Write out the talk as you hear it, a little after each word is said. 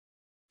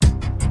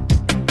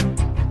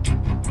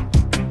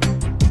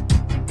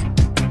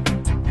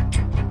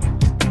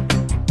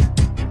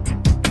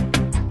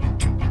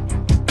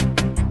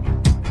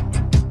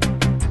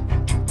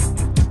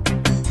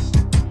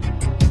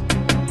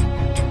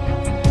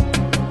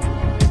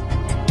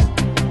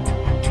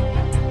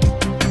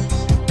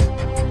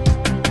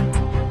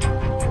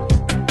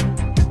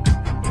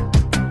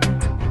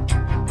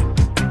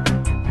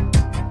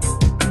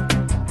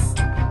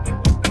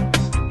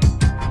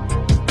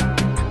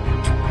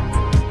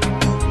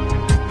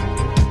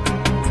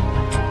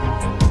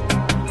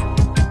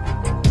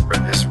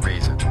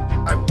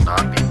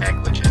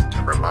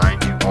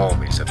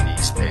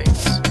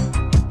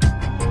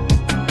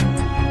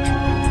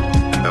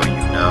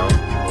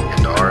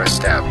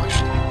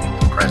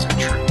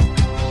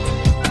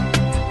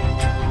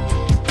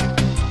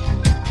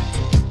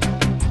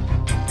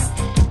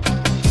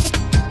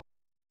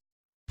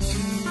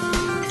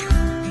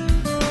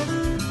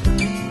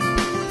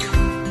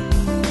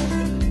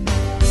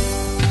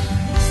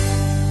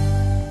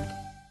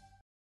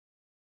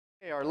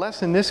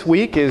lesson this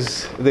week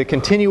is the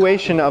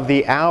continuation of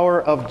the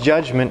hour of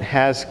judgment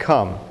has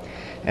come.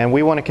 And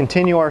we want to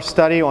continue our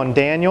study on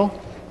Daniel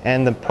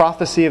and the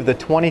prophecy of the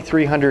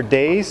 2300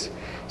 days.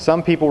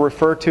 Some people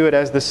refer to it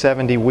as the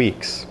 70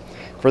 weeks.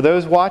 For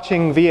those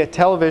watching via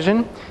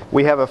television,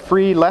 we have a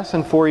free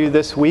lesson for you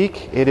this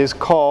week. It is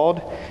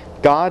called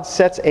God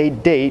Sets a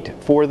Date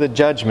for the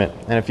Judgment.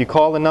 And if you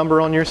call the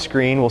number on your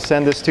screen, we'll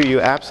send this to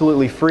you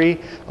absolutely free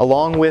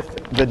along with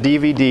the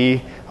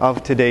DVD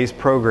of today's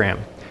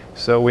program.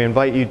 So we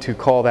invite you to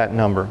call that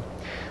number.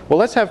 Well,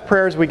 let's have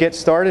prayer as we get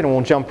started and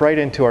we'll jump right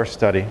into our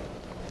study.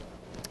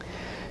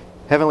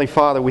 Heavenly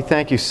Father, we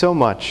thank you so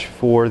much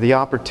for the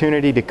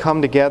opportunity to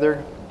come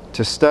together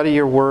to study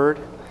your Word,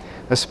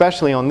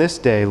 especially on this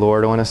day,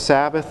 Lord, on a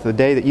Sabbath, the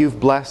day that you've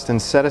blessed and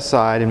set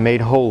aside and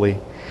made holy.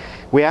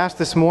 We ask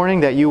this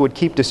morning that you would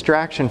keep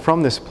distraction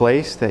from this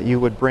place, that you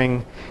would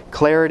bring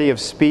clarity of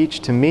speech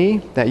to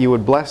me, that you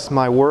would bless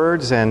my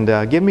words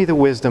and give me the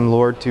wisdom,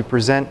 Lord, to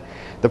present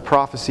the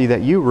prophecy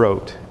that you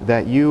wrote,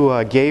 that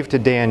you gave to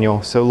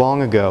Daniel so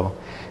long ago.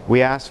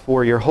 We ask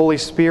for your Holy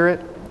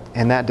Spirit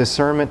and that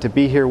discernment to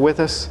be here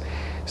with us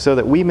so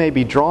that we may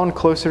be drawn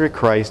closer to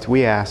Christ,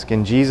 we ask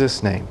in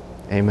Jesus' name.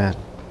 Amen.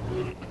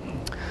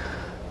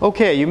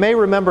 Okay, you may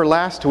remember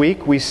last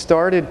week we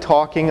started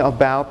talking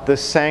about the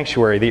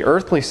sanctuary, the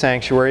earthly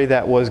sanctuary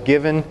that was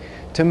given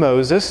to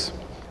Moses,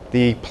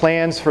 the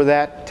plans for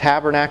that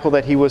tabernacle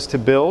that he was to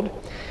build.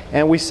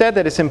 And we said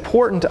that it's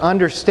important to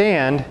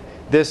understand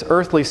this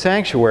earthly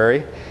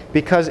sanctuary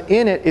because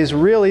in it is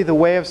really the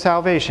way of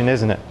salvation,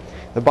 isn't it?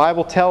 The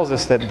Bible tells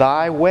us that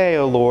thy way,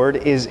 O Lord,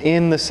 is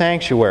in the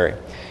sanctuary.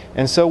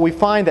 And so we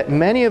find that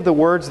many of the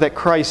words that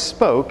Christ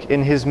spoke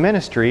in his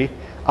ministry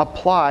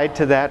applied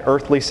to that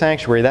earthly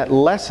sanctuary, that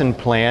lesson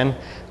plan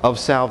of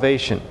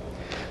salvation.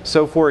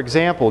 So for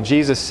example,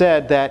 Jesus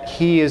said that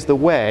he is the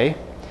way,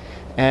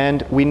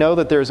 and we know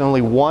that there's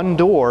only one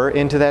door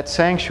into that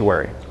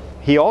sanctuary.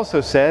 He also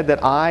said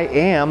that I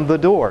am the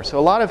door. So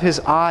a lot of his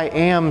I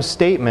am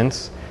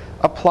statements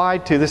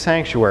applied to the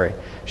sanctuary.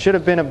 Should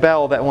have been a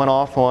bell that went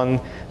off on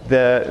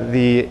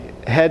the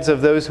heads of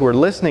those who were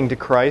listening to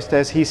Christ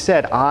as he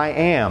said, I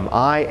am,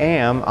 I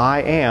am,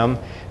 I am,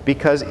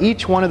 because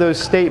each one of those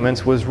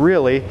statements was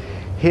really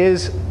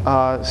his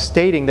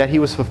stating that he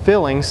was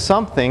fulfilling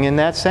something in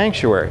that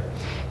sanctuary.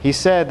 He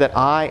said that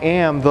I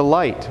am the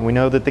light. We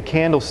know that the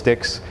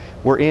candlesticks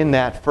were in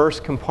that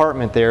first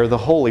compartment there, the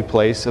holy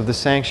place of the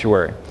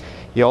sanctuary.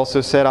 He also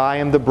said, I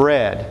am the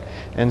bread,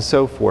 and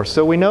so forth.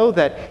 So we know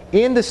that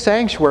in the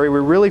sanctuary we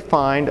really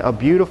find a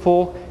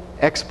beautiful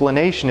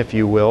explanation, if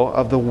you will,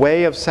 of the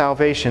way of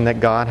salvation that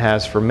God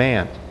has for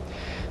man.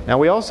 Now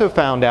we also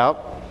found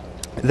out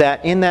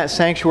that in that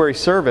sanctuary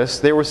service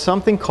there was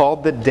something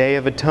called the Day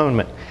of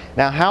Atonement.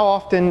 Now how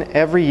often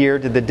every year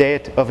did the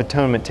Day of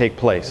Atonement take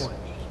place?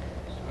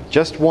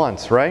 Just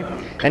once, right?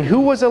 And who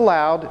was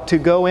allowed to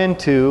go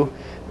into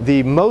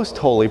the most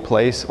holy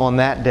place on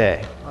that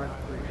day?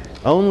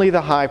 Only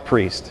the high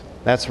priest.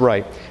 That's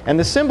right. And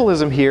the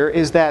symbolism here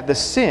is that the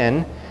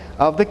sin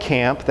of the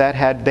camp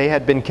that they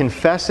had been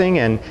confessing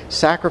and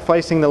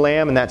sacrificing the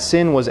lamb, and that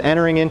sin was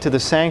entering into the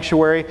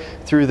sanctuary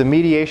through the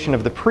mediation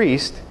of the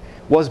priest,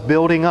 was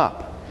building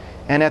up.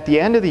 And at the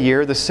end of the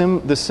year, the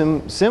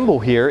symbol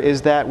here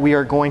is that we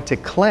are going to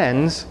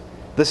cleanse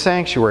the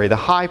sanctuary. The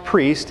high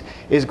priest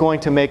is going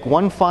to make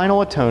one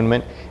final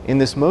atonement in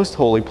this most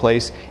holy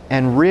place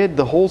and rid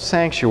the whole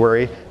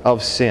sanctuary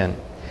of sin.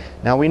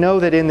 Now we know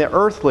that in the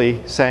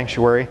earthly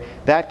sanctuary,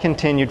 that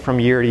continued from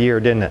year to year,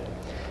 didn't it?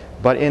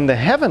 But in the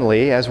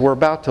heavenly, as we're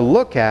about to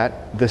look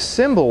at, the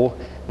symbol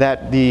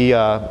that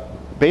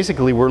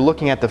basically we're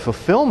looking at the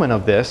fulfillment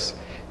of this,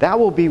 that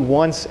will be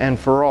once and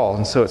for all.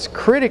 And so it's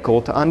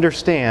critical to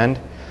understand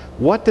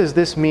what does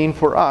this mean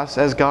for us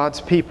as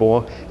God's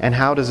people and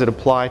how does it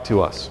apply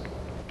to us.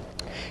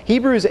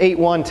 Hebrews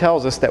 8:1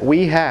 tells us that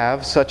we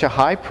have such a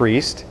high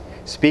priest,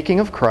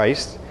 speaking of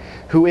Christ,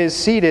 who is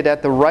seated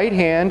at the right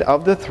hand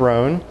of the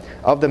throne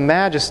of the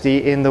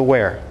majesty in the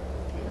where?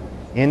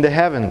 In the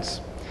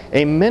heavens.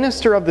 A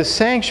minister of the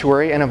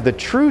sanctuary and of the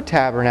true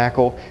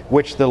tabernacle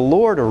which the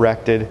Lord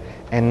erected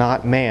and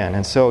not man.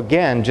 And so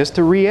again, just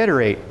to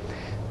reiterate,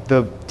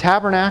 the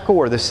tabernacle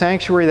or the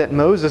sanctuary that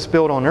Moses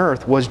built on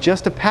earth was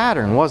just a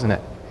pattern, wasn't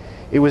it?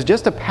 It was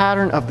just a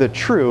pattern of the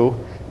true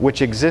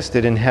which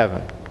existed in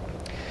heaven.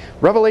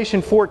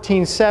 Revelation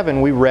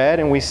 14:7 we read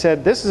and we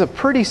said this is a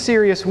pretty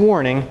serious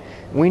warning.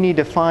 We need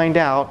to find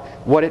out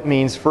what it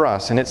means for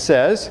us. And it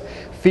says,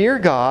 fear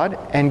God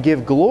and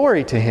give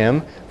glory to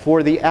Him,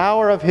 for the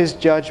hour of His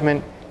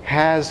judgment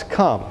has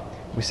come.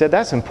 We said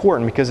that's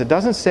important because it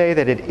doesn't say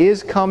that it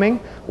is coming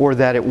or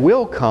that it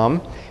will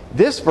come.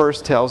 This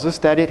verse tells us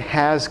that it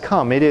has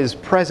come. It is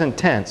present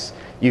tense,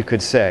 you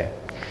could say.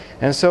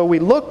 And so we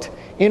looked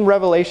in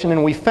Revelation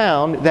and we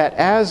found that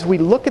as we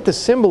look at the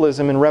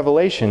symbolism in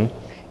Revelation,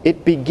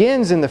 it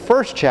begins in the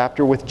first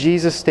chapter with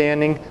Jesus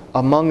standing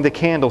among the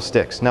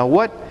candlesticks. Now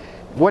what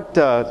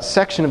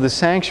section of the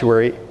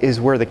sanctuary is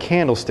where the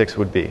candlesticks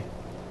would be?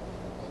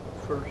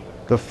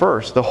 The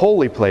first, the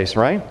holy place,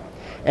 right?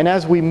 And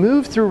as we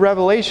moved through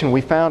Revelation,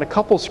 we found a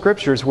couple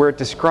scriptures where it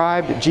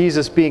described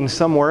Jesus being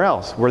somewhere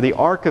else, where the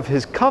Ark of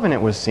His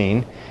covenant was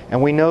seen,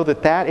 and we know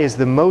that that is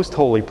the most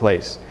holy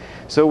place.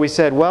 So we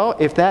said, well,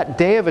 if that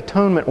Day of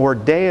Atonement or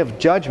Day of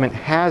Judgment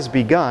has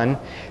begun,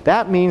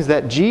 that means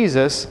that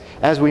Jesus,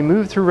 as we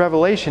move through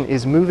Revelation,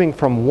 is moving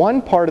from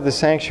one part of the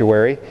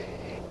sanctuary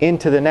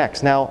into the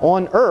next. Now,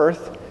 on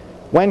earth,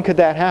 when could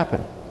that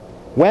happen?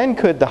 When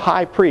could the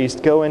high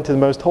priest go into the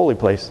most holy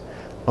place?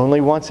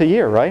 Only once a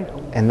year, right?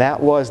 And that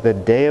was the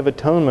Day of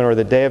Atonement or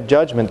the Day of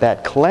Judgment,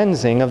 that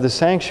cleansing of the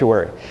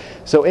sanctuary.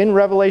 So in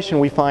Revelation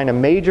we find a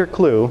major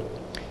clue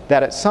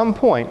that at some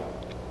point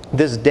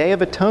this Day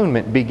of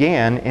Atonement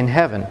began in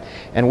heaven.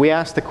 And we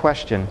ask the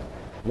question,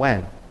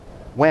 when?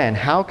 When?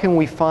 How can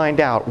we find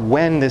out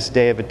when this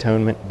Day of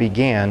Atonement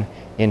began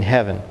in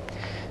heaven?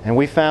 And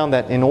we found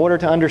that in order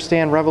to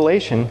understand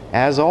Revelation,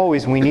 as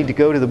always, we need to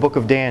go to the book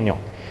of Daniel.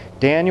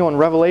 Daniel and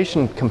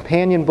Revelation,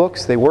 companion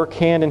books, they work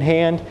hand in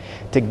hand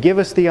to give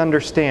us the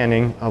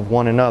understanding of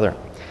one another.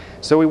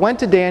 So we went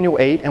to Daniel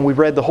 8 and we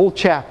read the whole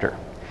chapter.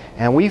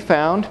 And we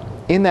found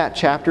in that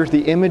chapter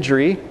the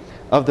imagery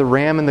of the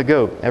ram and the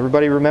goat.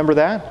 Everybody remember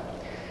that?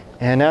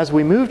 And as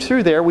we moved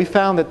through there, we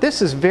found that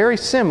this is very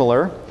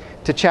similar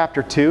to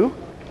chapter 2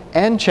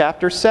 and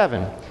chapter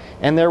 7.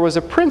 And there was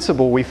a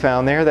principle we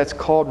found there that's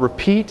called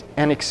repeat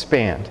and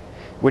expand,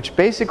 which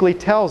basically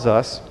tells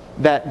us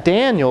that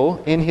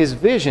Daniel, in his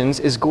visions,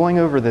 is going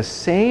over the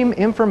same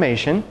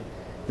information,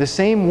 the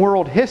same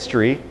world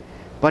history,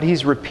 but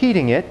he's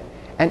repeating it,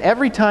 and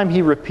every time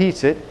he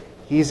repeats it,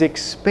 he's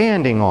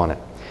expanding on it.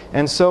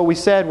 And so we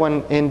said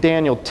when in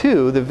Daniel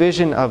 2, the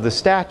vision of the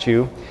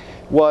statue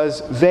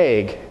was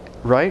vague,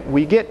 right?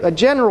 We get a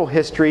general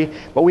history,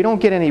 but we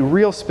don't get any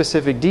real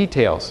specific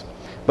details.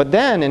 But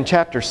then in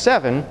chapter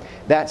 7,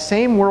 that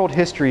same world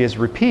history is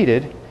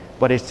repeated,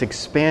 but it's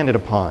expanded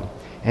upon.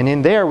 And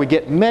in there we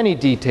get many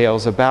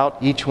details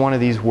about each one of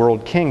these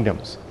world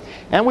kingdoms.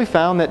 And we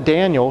found that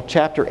Daniel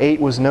chapter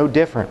 8 was no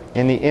different.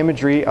 In the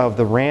imagery of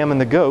the ram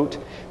and the goat,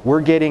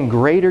 we're getting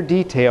greater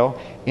detail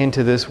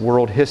into this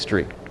world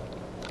history.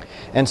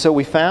 And so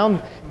we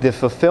found the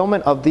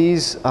fulfillment of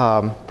these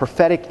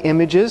prophetic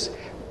images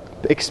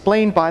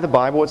explained by the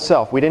Bible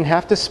itself. We didn't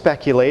have to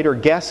speculate or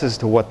guess as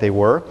to what they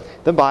were.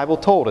 The Bible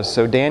told us.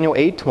 So Daniel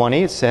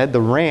 8:20, it said,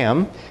 "The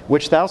ram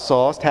which thou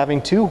sawest having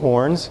 2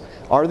 horns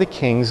are the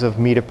kings of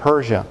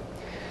Medo-Persia."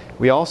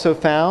 We also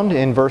found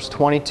in verse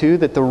 22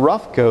 that the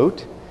rough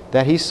goat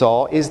that he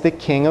saw is the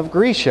king of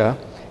Grecia,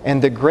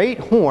 and the great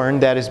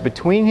horn that is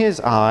between his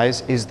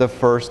eyes is the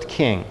first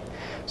king.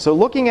 So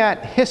looking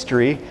at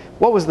history,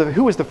 who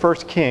was the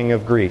first king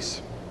of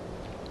Greece?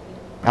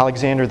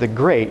 Alexander the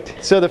Great.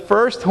 So the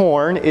first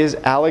horn is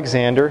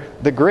Alexander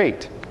the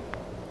Great.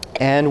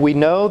 And we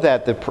know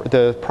that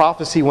the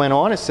prophecy went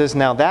on. It says,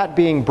 now that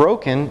being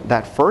broken,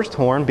 that first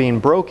horn being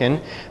broken,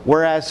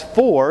 whereas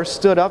 4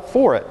 stood up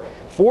for it.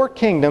 4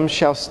 kingdoms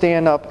shall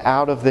stand up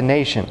out of the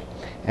nation.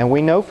 And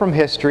we know from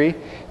history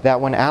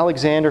that when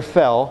Alexander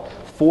fell,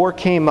 4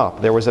 came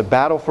up. There was a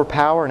battle for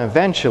power, and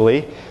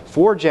eventually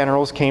 4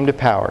 generals came to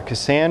power.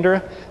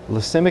 Cassander,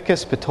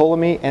 Lysimachus,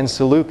 Ptolemy, and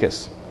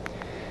Seleucus.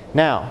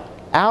 Now,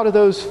 out of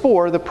those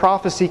 4, the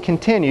prophecy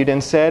continued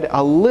and said,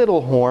 a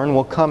little horn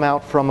will come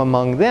out from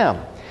among them.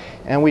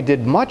 And we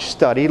did much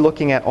study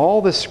looking at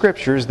all the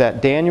scriptures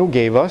that Daniel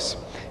gave us,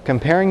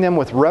 comparing them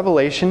with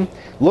Revelation,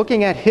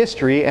 looking at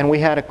history, and we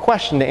had a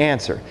question to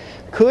answer.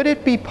 Could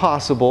it be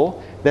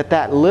possible that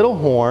that little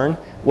horn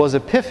was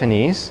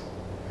Epiphanes,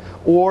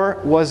 or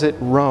was it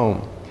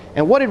Rome?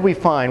 And what did we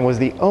find was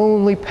the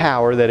only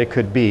power that it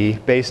could be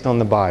based on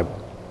the Bible?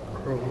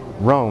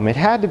 Rome. It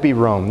had to be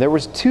Rome. There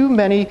was too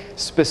many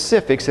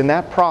specifics in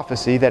that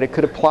prophecy that it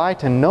could apply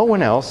to no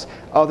one else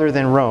other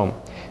than Rome.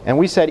 And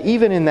we said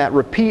even in that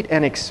repeat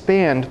and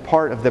expand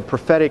part of the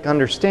prophetic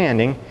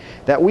understanding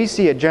that we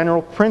see a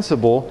general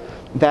principle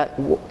that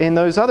in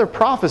those other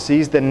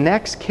prophecies the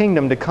next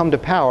kingdom to come to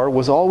power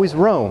was always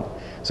Rome.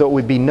 So it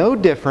would be no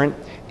different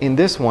in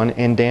this one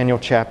in Daniel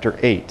chapter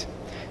 8.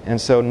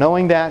 And so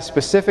knowing that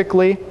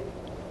specifically,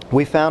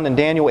 we found in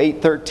Daniel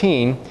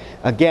 8:13,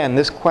 again,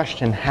 this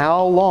question,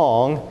 how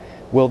long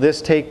will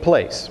this take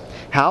place?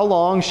 How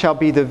long shall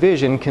be the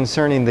vision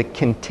concerning the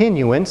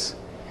continuance,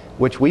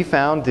 which we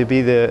found to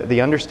be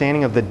the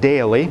understanding of the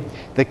daily,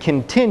 the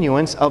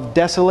continuance of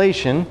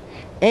desolation,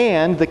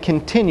 and the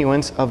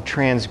continuance of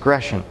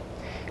transgression.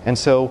 And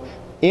so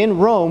in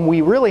Rome,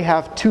 we really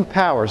have 2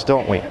 powers,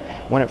 don't we?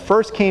 When it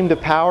first came to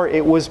power,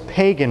 it was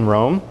pagan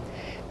Rome,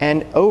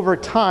 and over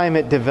time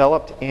it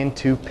developed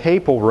into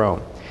papal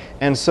Rome.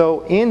 And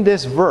so in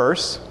this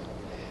verse,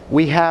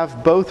 we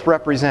have both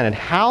represented.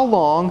 How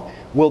long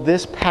will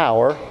this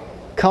power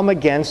come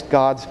against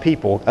God's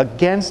people,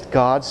 against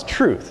God's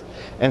truth?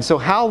 And so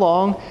how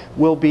long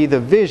will be the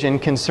vision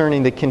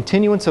concerning the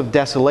continuance of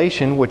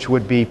desolation, which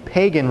would be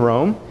pagan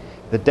Rome,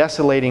 the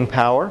desolating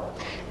power,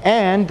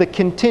 and the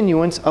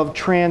continuance of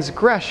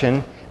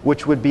transgression,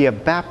 which would be a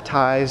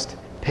baptized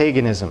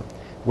paganism,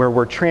 where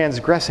we're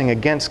transgressing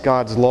against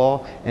God's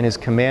law and His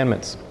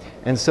commandments.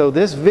 And so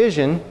this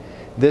vision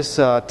this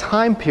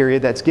time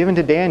period that's given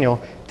to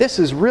Daniel, this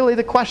is really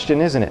the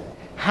question, isn't it?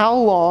 How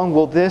long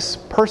will this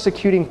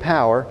persecuting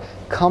power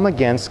come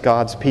against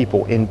God's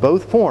people in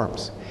both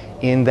forms,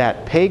 in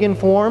that pagan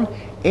form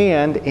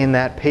and in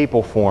that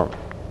papal form?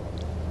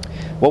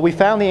 Well, we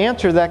found the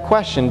answer to that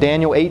question.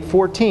 Daniel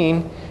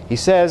 8:14, he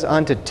says,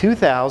 "Unto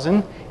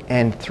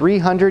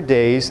 2,300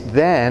 days,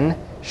 then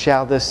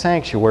shall the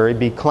sanctuary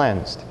be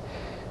cleansed.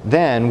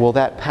 Then will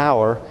that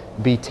power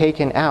be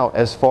taken out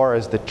as far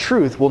as the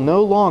truth will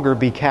no longer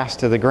be cast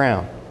to the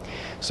ground."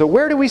 So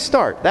where do we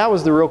start? That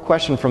was the real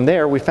question from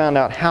there. We found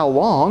out how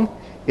long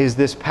is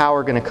this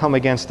power going to come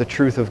against the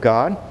truth of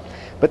God.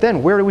 But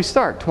then where do we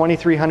start?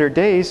 2,300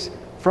 days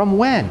from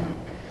when?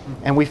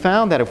 And we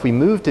found that if we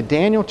move to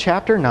Daniel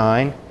chapter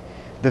 9,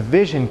 the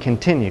vision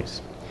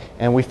continues.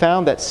 And we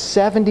found that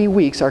 70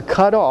 weeks are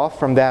cut off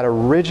from that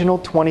original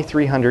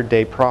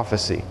 2,300-day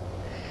prophecy.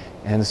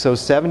 And so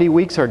 70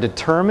 weeks are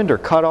determined or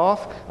cut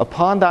off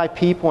upon thy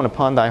people and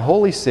upon thy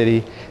holy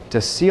city to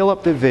seal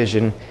up the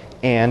vision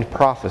and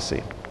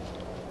prophecy.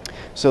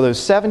 So those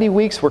 70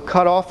 weeks were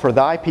cut off for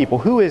thy people.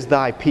 Who is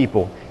thy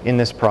people in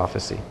this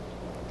prophecy?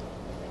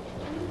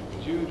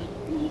 Jews.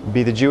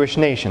 Be the Jewish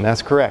nation,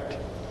 that's correct.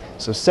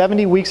 So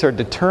 70 weeks are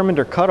determined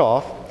or cut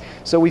off.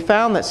 So we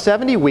found that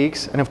 70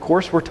 weeks, and of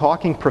course we're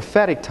talking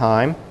prophetic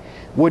time,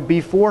 would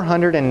be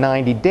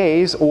 490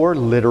 days or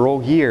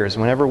literal years.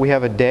 Whenever we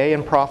have a day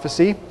in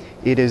prophecy,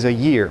 it is a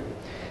year.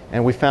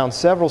 And we found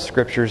several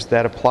scriptures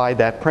that applied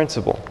that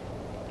principle.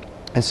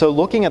 And so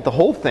looking at the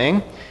whole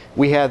thing,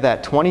 we had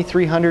that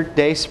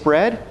 2,300-day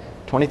spread,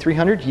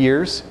 2,300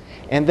 years,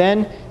 and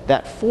then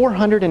that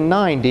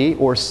 490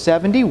 or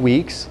 70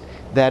 weeks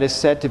that is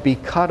said to be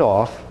cut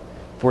off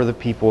for the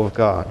people of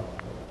God.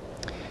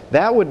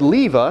 That would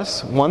leave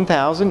us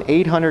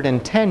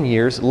 1,810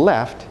 years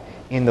left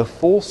in the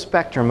full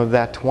spectrum of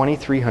that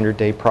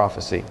 2,300-day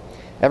prophecy.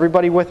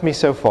 Everybody with me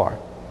so far?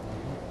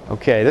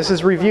 Okay, this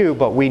is review,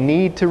 but we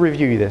need to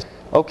review this.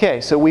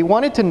 Okay, so we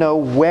wanted to know,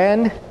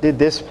 when did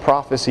this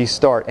prophecy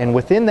start? And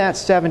within that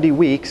 70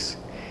 weeks,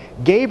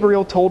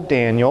 Gabriel told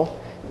Daniel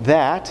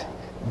that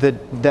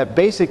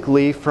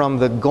basically from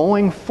the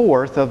going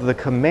forth of the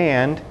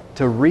command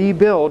to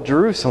rebuild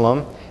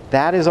Jerusalem,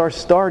 that is our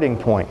starting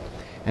point.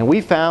 And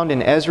we found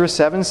in Ezra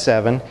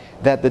 7:7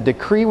 that the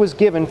decree was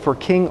given for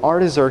King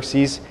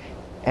Artaxerxes,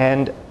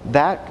 and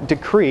that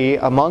decree,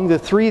 among the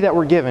three that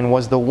were given,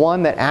 was the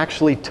one that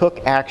actually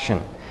took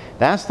action.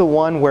 That's the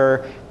one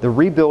where the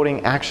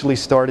rebuilding actually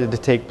started to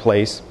take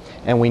place.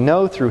 And we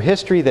know through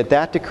history that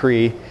that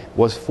decree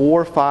was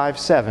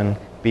 457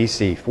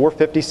 BC,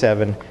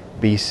 457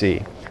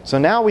 BC. So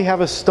now we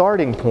have a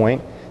starting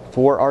point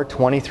for our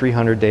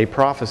 2,300-day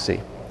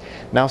prophecy.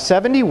 Now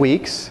 70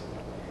 weeks,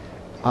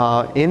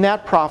 in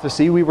that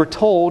prophecy we were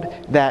told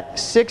that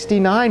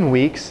 69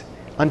 weeks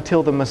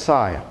until the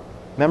Messiah.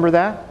 Remember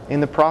that? In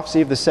the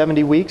prophecy of the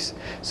 70 weeks?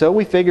 So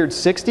we figured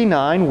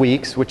 69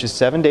 weeks, which is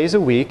 7 days a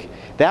week,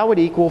 that would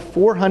equal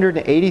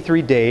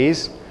 483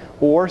 days,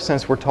 or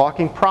since we're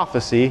talking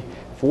prophecy,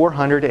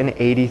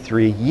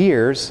 483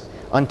 years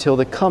until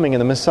the coming of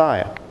the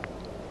Messiah.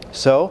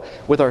 So,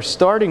 with our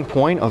starting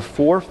point of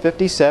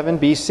 457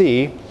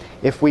 BC,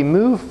 if we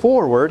move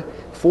forward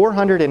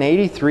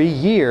 483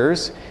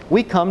 years,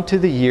 we come to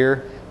the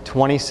year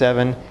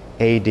 27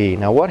 AD.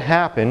 Now, what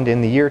happened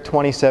in the year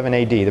 27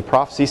 AD? The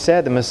prophecy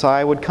said the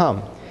Messiah would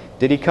come.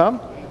 Did he come?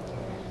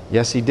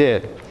 Yes, he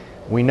did.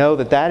 We know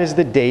that that is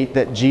the date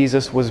that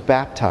Jesus was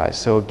baptized.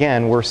 So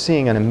again, we're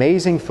seeing an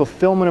amazing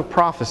fulfillment of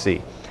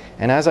prophecy.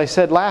 And as I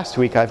said last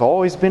week, I've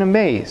always been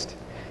amazed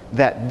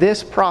that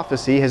this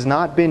prophecy has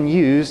not been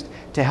used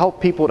to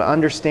help people to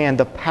understand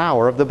the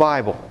power of the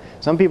Bible.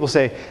 Some people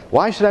say,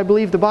 why should I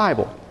believe the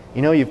Bible?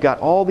 You know, you've got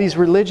all these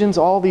religions,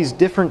 all these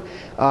different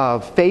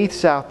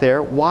faiths out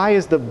there. Why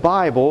is the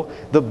Bible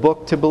the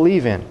book to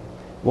believe in?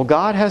 Well,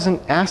 God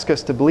hasn't asked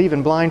us to believe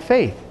in blind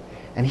faith.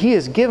 And He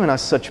has given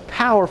us such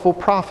powerful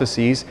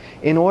prophecies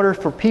in order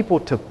for people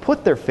to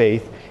put their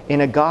faith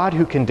in a God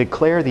who can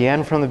declare the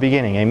end from the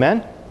beginning.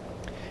 Amen?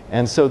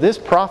 And so this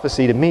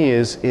prophecy to me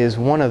is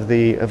one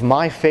of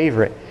my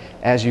favorite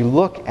as you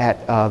look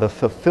at the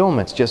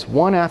fulfillments, just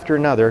one after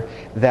another,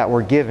 that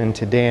were given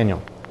to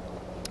Daniel.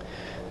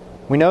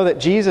 We know that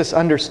Jesus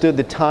understood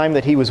the time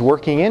that He was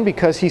working in,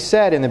 because He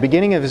said in the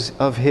beginning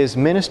of his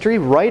ministry,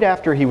 right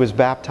after He was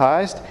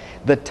baptized,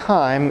 the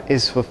time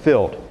is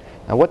fulfilled.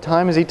 Now, what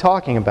time is He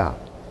talking about?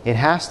 It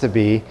has to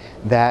be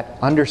that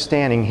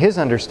understanding, His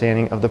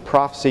understanding of the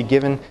prophecy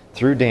given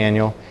through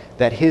Daniel,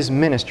 that His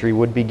ministry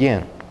would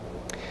begin.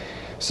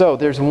 So,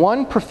 there's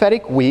one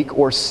prophetic week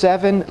or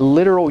 7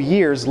 literal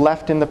years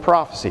left in the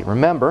prophecy.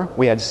 Remember,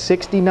 we had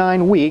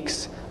 69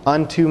 weeks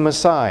unto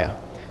Messiah.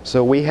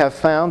 So we have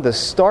found the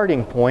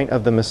starting point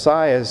of the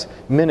Messiah's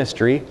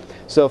ministry.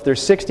 So if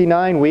there's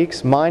 69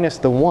 weeks minus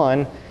the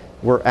 1,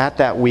 we're at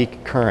that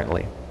week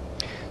currently.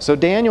 So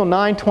Daniel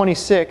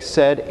 9:26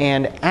 said,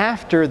 "And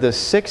after the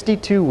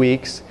 62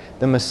 weeks,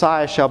 the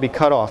Messiah shall be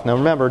cut off." Now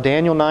remember,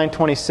 Daniel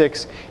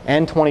 9:26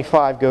 and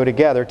 25 go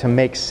together to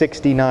make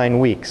 69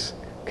 weeks.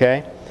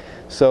 Okay?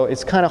 So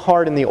it's kind of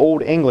hard in the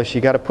Old English.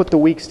 You got to put the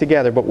weeks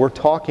together, but we're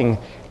talking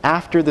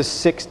after the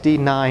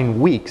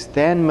 69 weeks,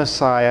 then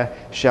Messiah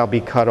shall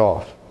be cut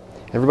off.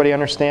 Everybody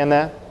understand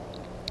that?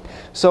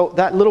 So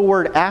that little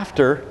word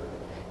after,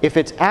 if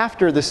it's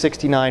after the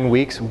 69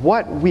 weeks,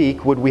 what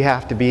week would we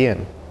have to be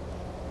in?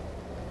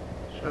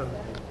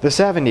 The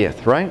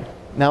 70th, right?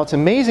 Now it's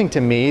amazing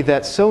to me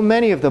that so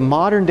many of the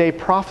modern day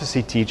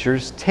prophecy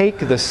teachers take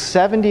the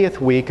 70th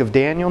week of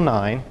Daniel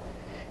 9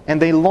 and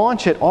they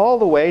launch it all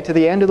the way to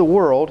the end of the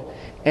world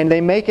and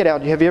they make it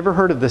out. Have you ever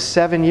heard of the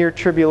 7-year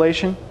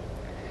tribulation?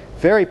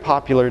 Very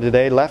popular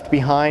today. Left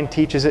Behind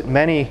teaches it.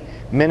 Many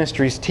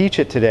ministries teach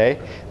it today.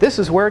 This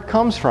is where it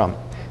comes from.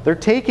 They're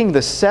taking the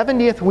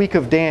 70th week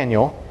of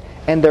Daniel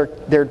and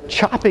they're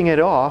chopping it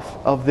off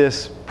of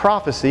this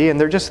prophecy and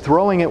they're just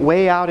throwing it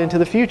way out into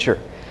the future.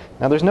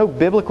 Now there's no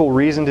biblical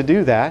reason to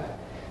do that.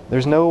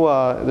 There's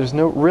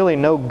really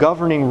no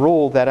governing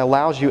rule that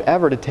allows you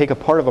ever to take a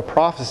part of a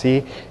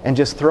prophecy and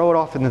just throw it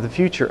off into the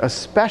future,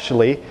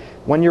 especially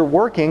when you're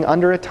working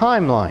under a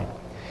timeline.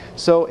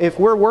 So if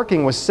we're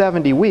working with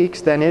 70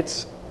 weeks, then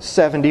it's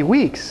 70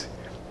 weeks,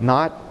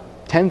 not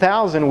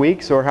 10,000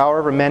 weeks or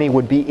however many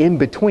would be in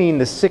between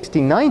the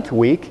 69th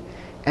week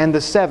and the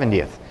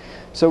 70th.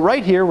 So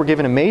right here we're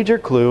given a major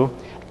clue.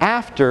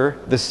 After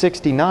the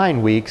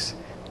 69 weeks,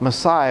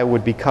 Messiah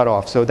would be cut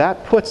off. So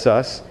that puts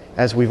us,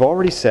 as we've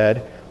already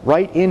said,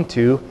 right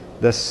into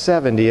the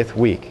 70th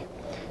week.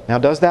 Now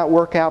does that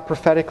work out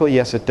prophetically?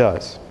 Yes, it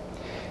does.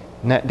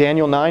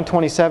 Daniel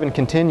 9:27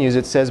 continues.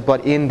 It says,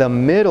 "But in the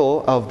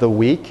middle of the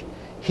week,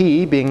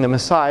 he," being the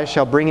Messiah,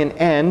 "shall bring an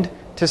end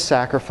to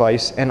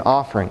sacrifice and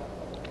offering."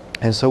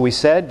 And so we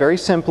said, very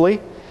simply,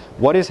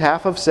 what is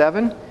half of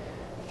 7?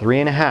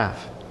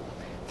 3.5.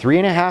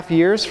 3.5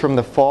 years from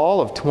the fall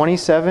of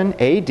 27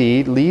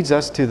 AD leads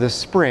us to the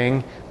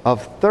spring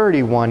of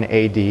 31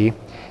 AD.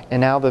 And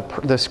now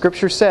the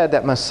scripture said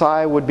that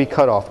Messiah would be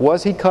cut off.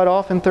 Was he cut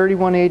off in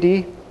 31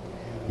 AD?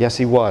 Yes,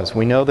 he was.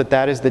 We know that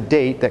that is the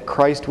date that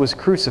Christ was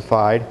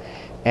crucified,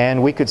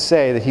 and we could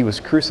say that he was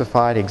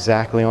crucified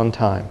exactly on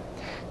time.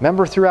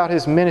 Remember, throughout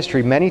his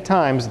ministry, many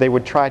times they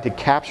would try to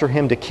capture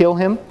him to kill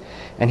him,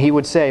 and he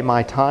would say,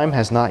 "My time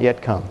has not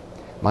yet come.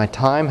 My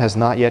time has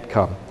not yet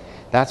come."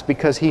 That's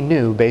because he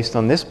knew, based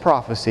on this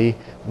prophecy,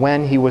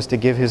 when he was to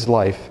give his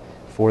life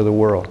for the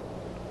world.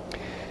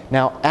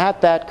 Now,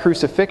 at that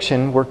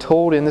crucifixion, we're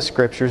told in the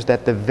scriptures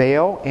that the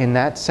veil in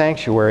that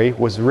sanctuary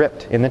was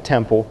ripped in the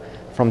temple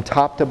from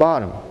top to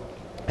bottom.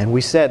 And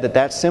we said that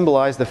that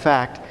symbolized the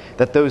fact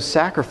that those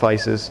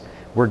sacrifices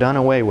were done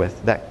away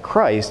with, that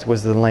Christ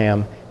was the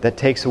Lamb that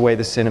takes away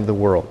the sin of the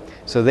world.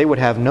 So they would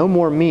have no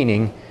more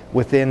meaning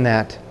within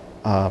that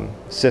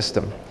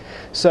system.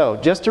 So,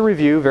 just to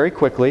review very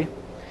quickly,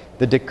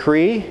 the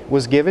decree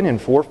was given in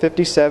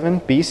 457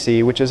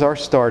 BC, which is our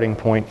starting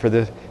point for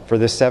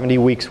the 70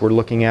 weeks we're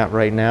looking at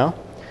right now.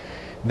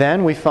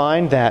 Then we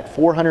find that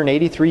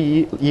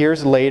 483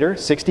 years later,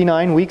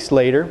 69 weeks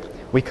later,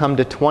 we come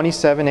to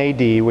 27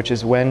 AD, which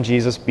is when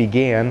Jesus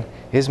began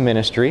his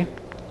ministry.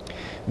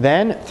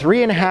 Then,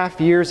 3.5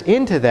 years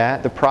into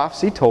that, the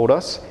prophecy told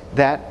us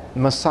that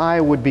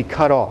Messiah would be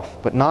cut off,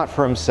 but not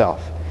for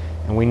himself.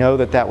 And we know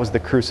that that was the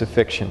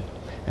crucifixion.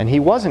 And he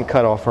wasn't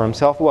cut off for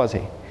himself, was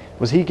he?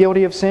 Was he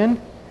guilty of sin?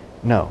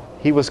 No.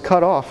 He was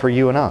cut off for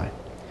you and I.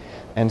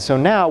 And so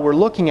now we're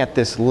looking at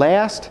this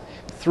last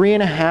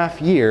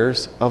 3.5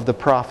 years of the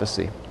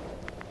prophecy.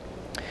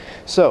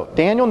 So,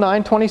 Daniel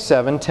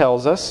 9:27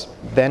 tells us,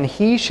 "Then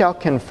he shall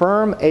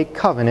confirm a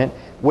covenant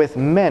with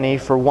many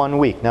for 1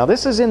 week." Now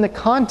this is in the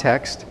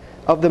context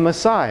of the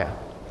Messiah,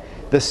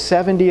 the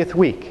 70th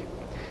week.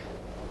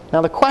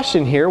 Now the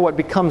question here, what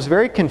becomes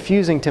very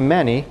confusing to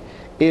many,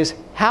 is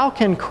how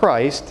can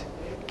Christ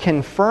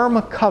confirm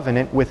a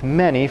covenant with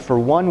many for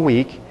 1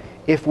 week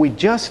if we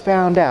just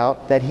found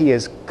out that he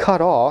is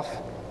cut off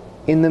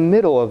in the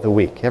middle of the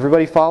week?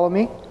 Everybody follow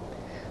me?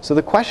 So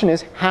the question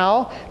is,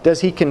 how does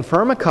he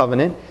confirm a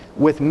covenant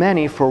with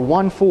many for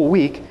 1 full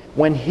week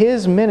when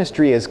his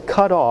ministry is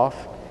cut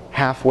off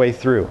halfway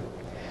through?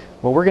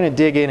 Well, we're going to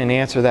dig in and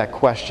answer that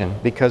question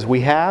because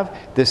we have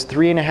this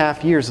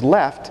 3.5 years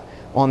left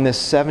on this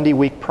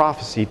 70-week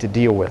prophecy to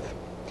deal with.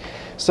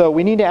 So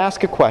we need to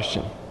ask a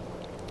question.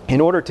 In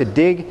order to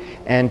dig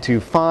and to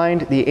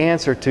find the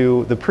answer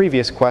to the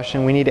previous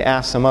question, we need to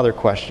ask some other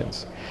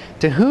questions.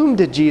 To whom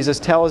did Jesus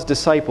tell his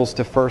disciples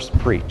to first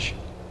preach?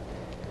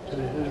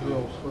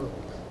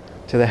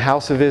 To the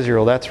house of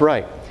Israel, that's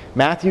right.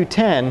 Matthew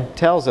 10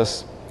 tells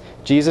us,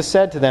 Jesus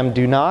said to them,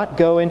 "Do not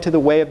go into the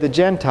way of the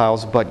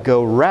Gentiles, but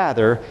go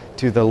rather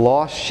to the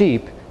lost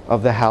sheep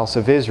of the house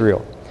of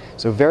Israel."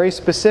 So very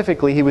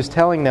specifically, he was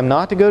telling them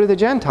not to go to the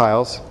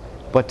Gentiles,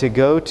 but to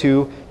go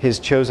to his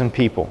chosen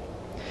people.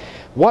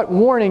 What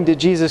warning did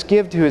Jesus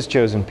give to his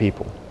chosen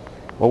people?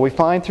 Well, we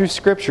find through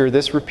Scripture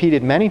this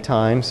repeated many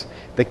times,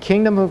 "The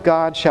kingdom of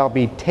God shall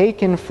be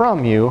taken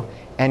from you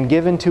and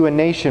given to a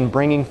nation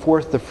bringing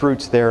forth the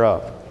fruits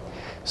thereof."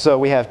 So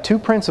we have 2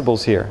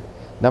 principles here.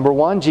 Number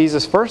 1,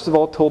 Jesus first of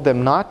all told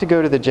them not to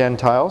go to the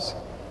Gentiles,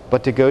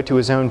 but to go to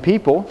his own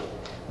people.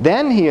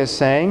 Then he is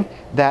saying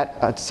that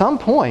at some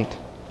point,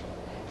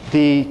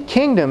 the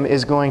kingdom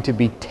is going to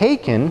be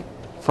taken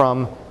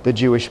from the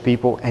Jewish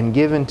people and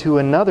given to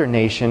another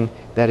nation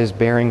that is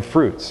bearing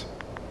fruits.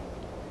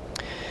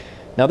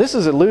 Now this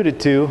is alluded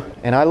to,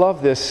 and I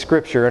love this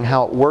scripture and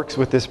how it works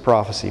with this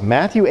prophecy.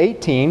 Matthew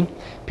 18,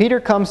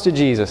 Peter comes to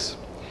Jesus.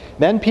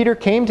 Then Peter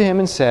came to him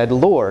and said,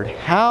 Lord,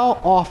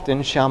 how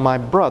often shall my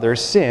brother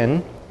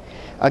sin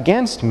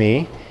against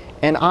me,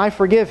 and I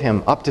forgive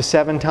him? Up to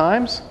 7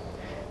 times?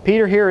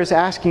 Peter here is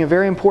asking a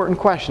very important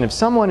question. If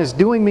someone is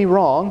doing me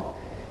wrong,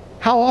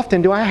 how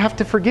often do I have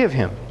to forgive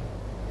him?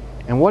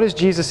 And what does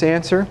Jesus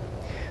answer?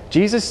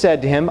 Jesus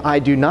said to him, I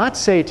do not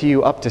say to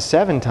you up to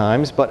 7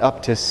 times, but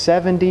up to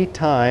 70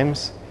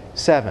 times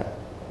 7.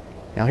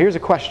 Now here's a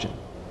question.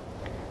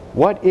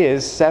 What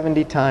is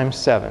 70 times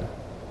 7?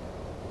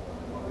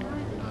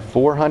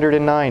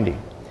 490.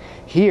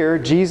 Here,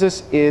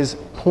 Jesus is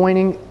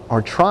pointing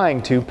or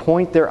trying to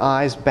point their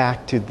eyes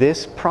back to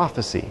this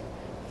prophecy.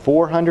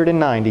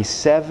 490,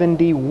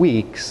 70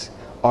 weeks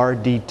are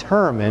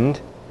determined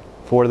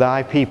for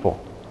thy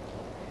people.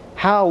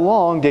 How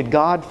long did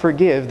God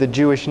forgive the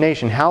Jewish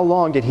nation? How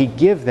long did He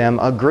give them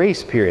a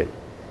grace period?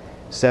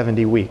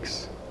 70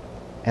 weeks.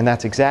 And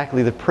that's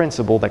exactly the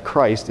principle that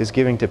Christ is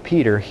giving to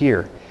Peter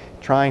here,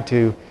 trying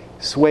to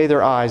sway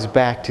their eyes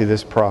back to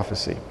this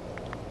prophecy.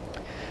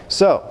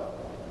 So,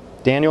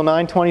 Daniel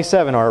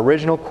 9:27, our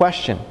original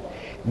question.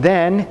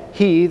 Then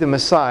He, the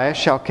Messiah,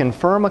 shall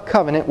confirm a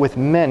covenant with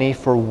many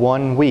for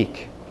 1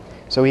 week.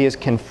 So He is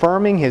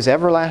confirming His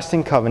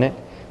everlasting covenant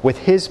with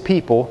His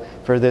people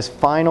for this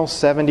final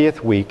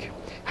 70th week.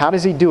 How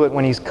does He do it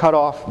when He's cut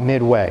off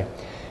midway?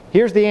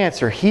 Here's the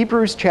answer.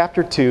 Hebrews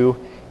chapter 2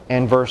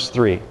 and verse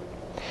 3.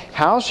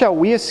 How shall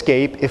we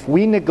escape if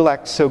we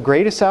neglect so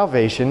great a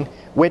salvation,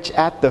 which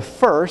at the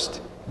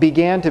first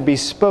began to be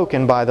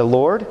spoken by the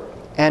Lord,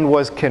 and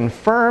was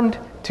confirmed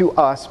to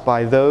us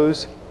by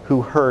those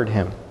who heard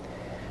Him?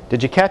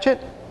 Did you catch it?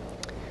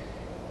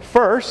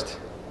 First,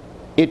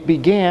 it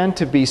began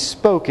to be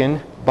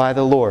spoken by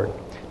the Lord.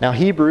 Now,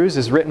 Hebrews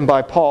is written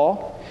by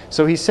Paul,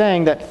 so he's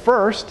saying that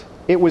first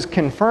it was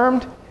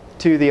confirmed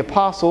to the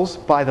apostles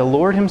by the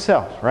Lord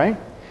Himself, right?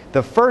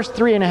 The first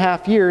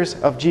 3.5 years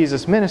of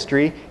Jesus'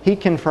 ministry, He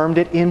confirmed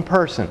it in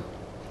person.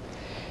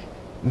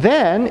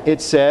 Then,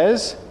 it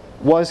says,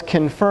 was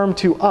confirmed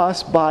to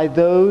us by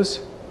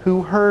those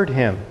who heard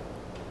Him.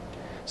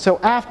 So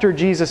after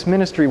Jesus'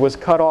 ministry was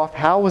cut off,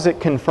 how was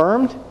it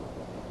confirmed?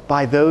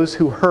 By those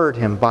who heard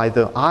Him, by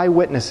the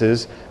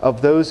eyewitnesses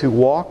of those who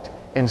walked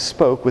and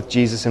spoke with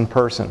Jesus in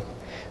person.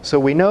 So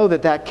we know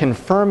that that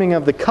confirming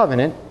of the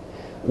covenant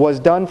was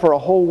done for a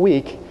whole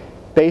week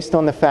based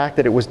on the fact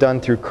that it was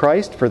done through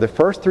Christ for the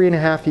first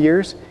 3.5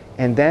 years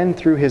and then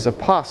through His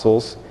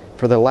apostles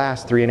for the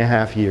last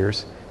 3.5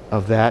 years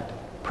of that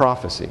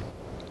prophecy.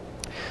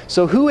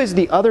 So who is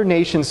the other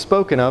nation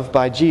spoken of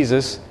by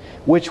Jesus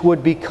which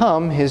would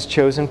become His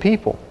chosen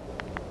people?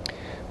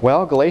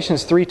 Well,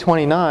 Galatians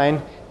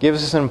 3:29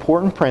 gives us an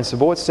important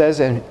principle. It says,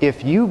 and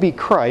if you be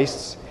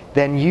Christ's,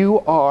 then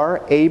you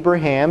are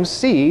Abraham's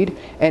seed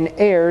and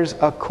heirs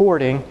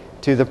according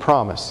to the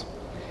promise.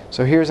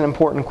 So here's an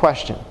important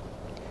question.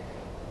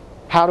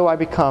 How do I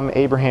become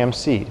Abraham's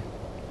seed?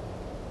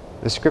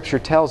 The Scripture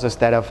tells us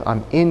that if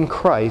I'm in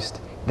Christ,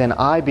 then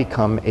I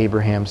become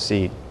Abraham's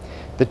seed.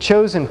 The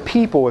chosen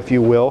people, if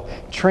you will,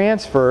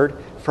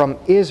 transferred from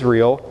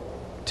Israel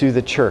to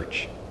the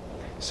church.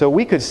 So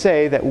we could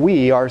say that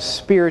we are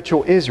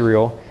spiritual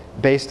Israel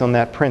based on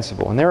that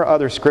principle. And there are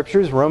other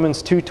scriptures.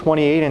 Romans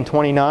 2:28 and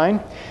 29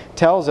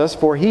 tells us,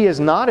 for he is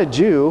not a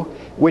Jew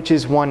which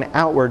is one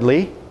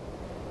outwardly,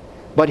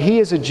 but he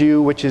is a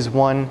Jew which is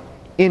one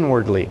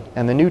inwardly.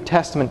 And the New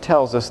Testament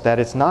tells us that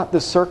it's not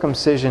the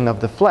circumcision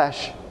of the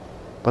flesh,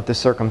 but the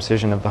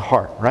circumcision of the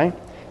heart, right?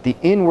 The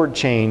inward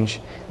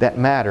change that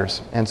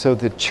matters. And so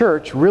the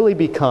church really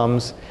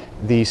becomes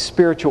the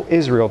spiritual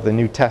Israel of the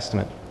New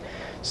Testament.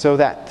 So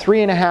that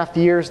 3.5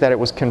 years that it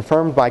was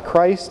confirmed by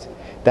Christ,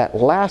 that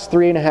last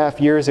 3.5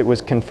 years it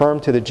was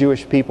confirmed to the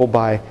Jewish people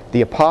by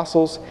the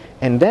apostles,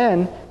 and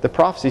then the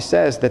prophecy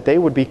says that they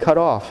would be cut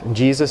off. And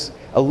Jesus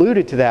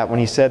alluded to that when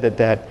He said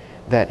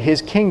that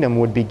His kingdom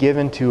would be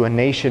given to a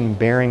nation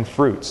bearing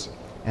fruits.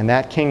 And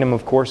that kingdom,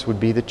 of course, would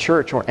be the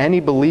church or any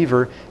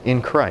believer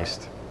in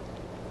Christ.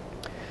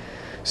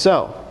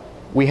 So,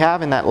 we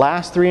have in that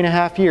last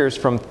 3.5 years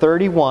from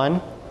 31,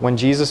 when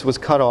Jesus was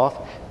cut off,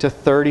 to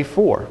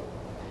 34.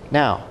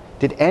 Now,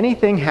 did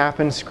anything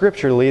happen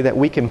scripturally that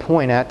we can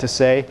point at to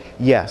say,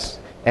 yes,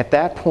 at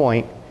that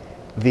point,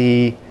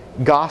 the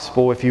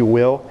gospel, if you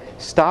will,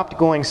 stopped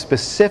going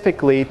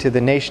specifically to the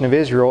nation of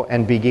Israel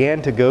and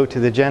began to go to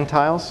the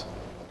Gentiles?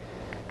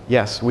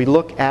 Yes, we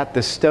look at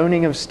the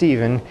stoning of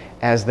Stephen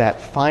as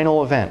that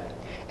final event.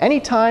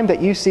 Anytime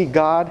that you see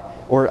God,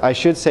 or I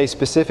should say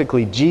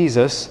specifically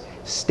Jesus,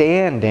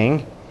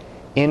 standing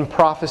in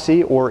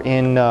prophecy or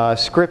in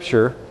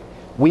Scripture,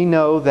 we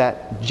know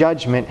that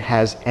judgment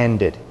has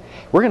ended.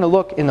 We're going to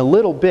look in a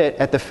little bit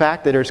at the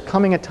fact that there's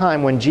coming a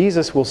time when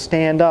Jesus will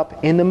stand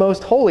up in the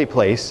most holy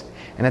place,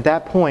 And at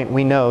that point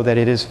we know that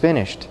it is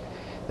finished.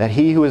 That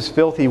he who is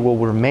filthy will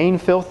remain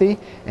filthy,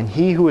 and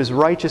he who is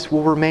righteous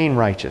will remain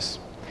righteous.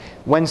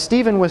 When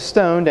Stephen was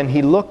stoned and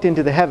he looked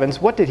into the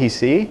heavens, what did he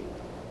see?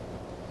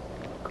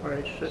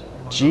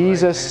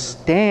 Jesus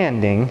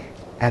standing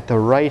at the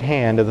right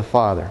hand of the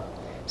Father,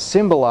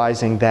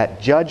 symbolizing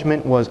that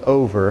judgment was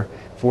over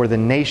for the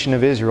nation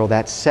of Israel.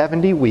 That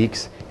 70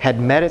 weeks had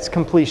met its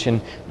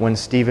completion when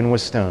Stephen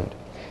was stoned.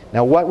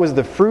 Now, what was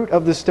the fruit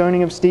of the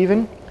stoning of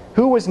Stephen?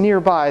 Who was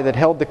nearby that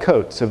held the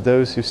coats of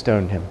those who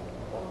stoned him?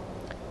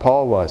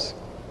 Paul was.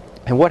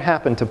 And what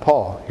happened to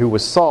Paul, who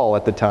was Saul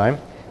at the time?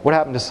 What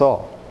happened to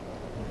Saul?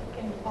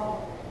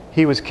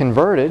 He was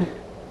converted.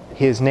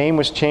 His name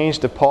was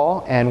changed to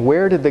Paul. And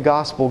where did the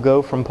gospel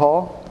go from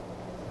Paul?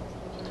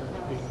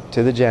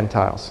 To the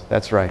Gentiles.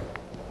 That's right.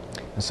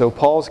 And so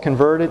Paul's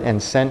converted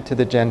and sent to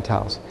the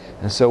Gentiles.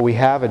 And so we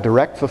have a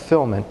direct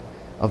fulfillment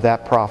of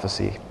that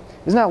prophecy.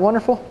 Isn't that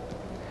wonderful?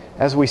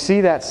 As we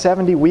see that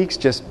 70 weeks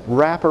just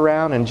wrap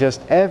around and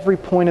just every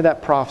point of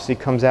that prophecy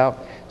comes out.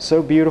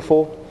 So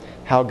beautiful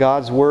how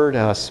God's Word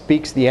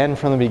speaks the end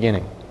from the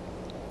beginning.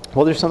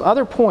 Well, there's some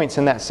other points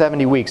in that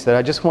 70 weeks that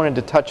I just wanted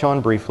to touch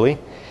on briefly.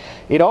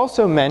 It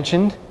also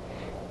mentioned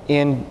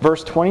in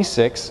verse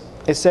 26,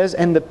 it says,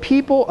 "And the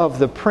people of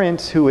the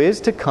prince who is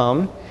to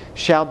come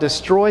shall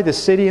destroy the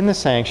city and the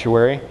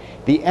sanctuary.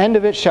 The end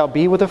of it shall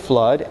be with a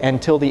flood,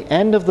 and till the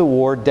end of the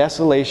war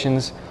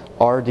desolations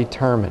are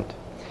determined."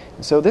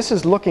 So this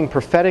is looking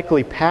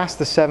prophetically past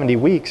the 70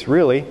 weeks,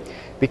 really,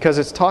 because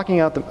it's talking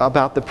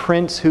about the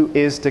prince who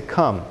is to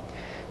come.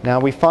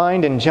 Now we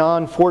find in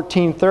John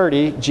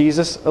 14:30,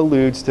 Jesus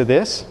alludes to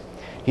this.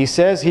 He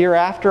says,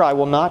 "Hereafter I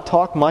will not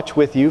talk much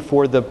with you,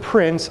 for the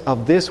prince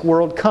of this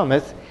world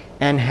cometh,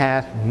 and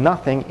hath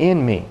nothing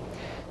in me."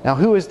 Now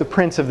who is the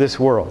prince of this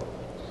world?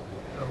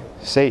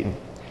 Satan.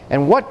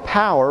 And what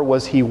power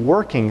was he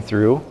working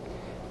through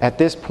at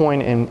this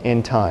point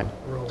in time?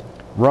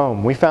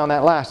 Rome. We found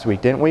that last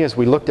week, didn't we, as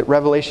we looked at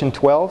Revelation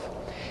 12?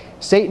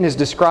 Satan is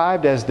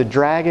described as the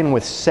dragon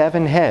with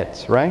 7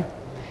 heads, right?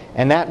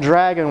 And that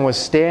dragon was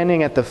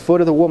standing at the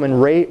foot of the woman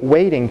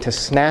waiting to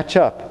snatch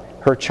up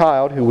her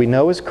child, who we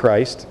know is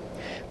Christ.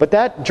 But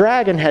that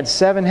dragon had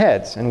 7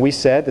 heads, and we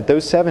said that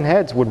those 7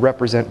 heads would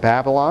represent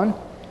Babylon,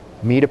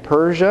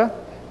 Medo-Persia.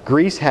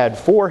 Greece had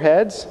 4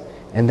 heads,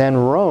 and then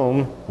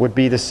Rome would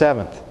be the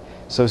 7th.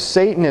 So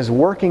Satan is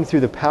working through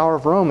the power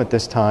of Rome at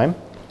this time.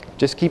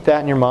 Just keep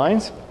that in your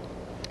minds.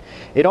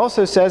 It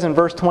also says in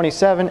verse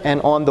 27,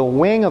 "And on the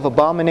wing of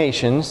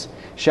abominations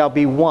shall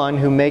be one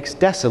who makes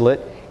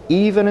desolate,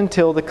 even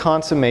until the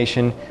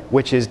consummation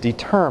which is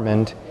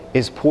determined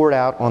is poured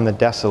out on the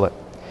desolate."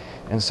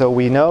 And so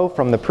we know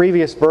from the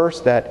previous verse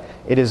that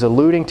it is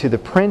alluding to the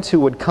prince who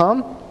would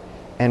come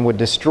and would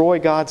destroy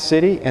God's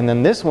city. And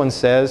then this one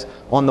says,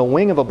 "On the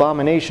wing of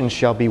abominations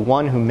shall be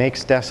one who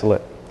makes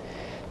desolate."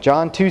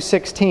 John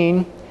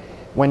 2:16,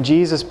 when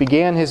Jesus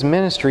began his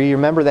ministry, you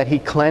remember that he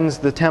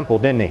cleansed the temple,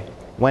 didn't he?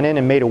 Went in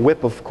and made a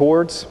whip of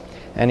cords,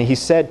 and he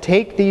said,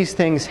 "Take these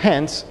things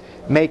hence,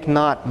 make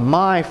not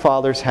my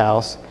Father's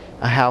house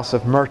a house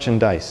of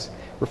merchandise."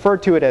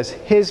 Referred to it as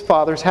his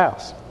Father's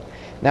house.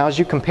 Now as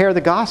you compare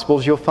the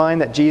Gospels, you'll find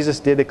that Jesus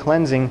did the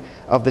cleansing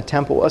of the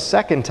temple a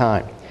second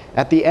time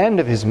at the end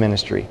of his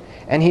ministry.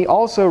 And he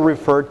also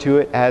referred to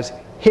it as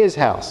his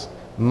house.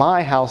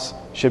 My house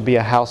should be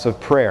a house of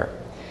prayer.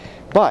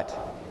 But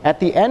at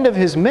the end of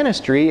his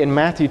ministry in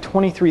Matthew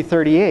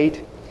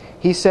 23:38,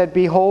 he said,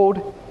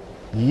 "Behold,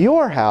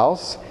 your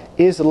house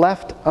is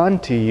left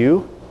unto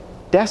you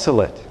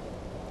desolate."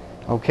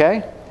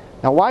 Okay?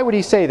 Now why would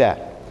he say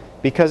that?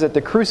 Because at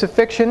the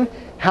crucifixion,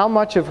 how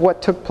much of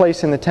what took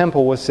place in the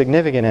temple was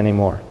significant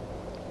anymore?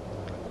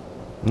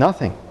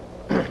 Nothing.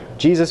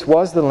 Jesus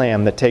was the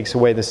Lamb that takes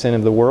away the sin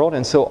of the world,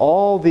 and so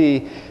all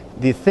the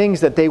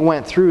things that they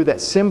went through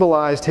that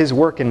symbolized his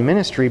work and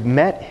ministry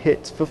met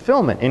its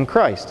fulfillment in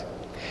Christ.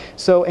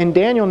 So in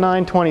Daniel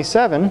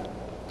 9:27,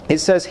 it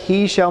says,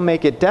 "He shall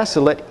make it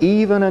desolate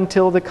even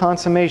until the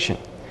consummation."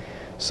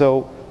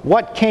 So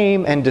what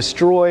came and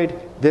destroyed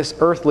this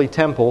earthly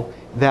temple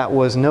that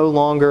was no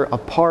longer a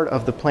part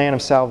of the plan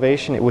of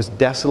salvation? It was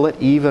desolate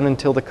even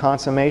until the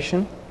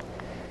consummation.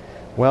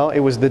 Well, it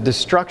was the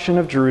destruction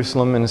of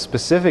Jerusalem, and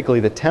specifically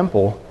the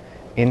temple,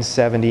 in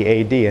 70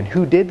 AD. And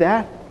who did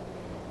that?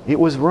 It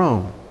was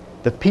Rome.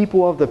 The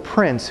people of the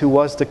prince who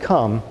was to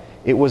come,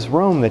 it was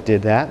Rome that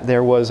did that.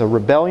 There was a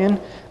rebellion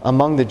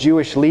among the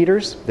Jewish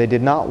leaders. They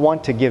did not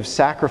want to give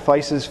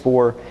sacrifices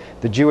for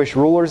the Jewish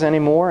rulers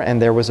anymore,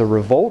 and there was a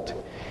revolt,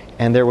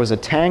 and there was a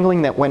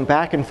tangling that went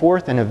back and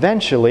forth, and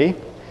eventually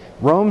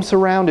Rome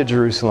surrounded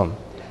Jerusalem,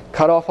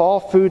 cut off all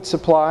food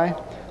supply,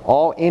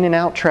 all in and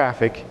out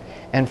traffic,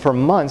 and for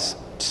months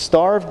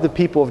starved the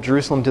people of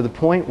Jerusalem to the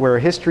point where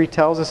history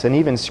tells us, and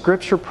even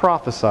Scripture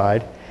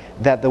prophesied,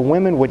 that the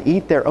women would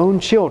eat their own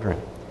children,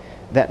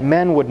 that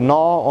men would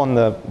gnaw on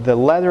the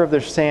leather of their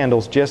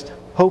sandals just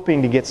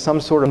hoping to get some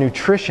sort of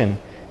nutrition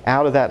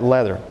out of that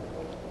leather.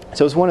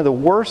 So it was one of the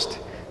worst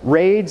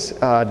raids,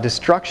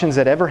 destructions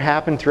that ever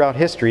happened throughout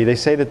history, they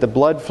say that the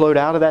blood flowed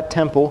out of that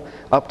temple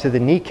up to the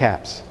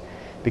kneecaps.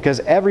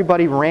 Because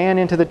everybody ran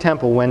into the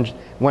temple.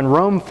 When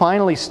Rome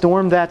finally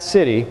stormed that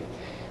city,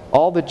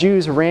 all the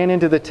Jews ran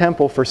into the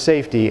temple for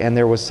safety, and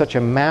there was such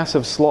a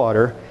massive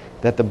slaughter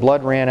that the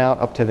blood ran out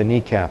up to the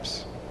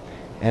kneecaps.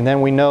 And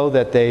then we know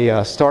that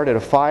they started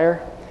a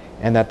fire,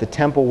 and that the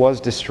temple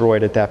was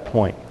destroyed at that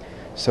point.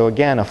 So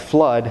again, a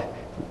flood,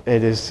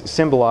 it is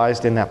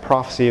symbolized in that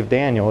prophecy of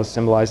Daniel, is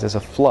symbolized as a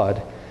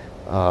flood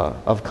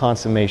of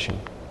consummation.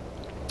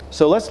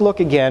 So let's look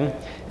again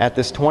at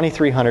this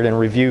 2300 and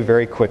review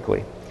very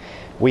quickly.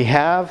 We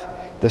have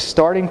the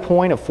starting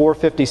point of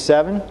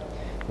 457,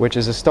 which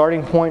is a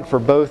starting point for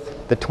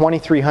both the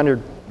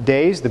 2300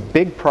 days, the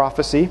big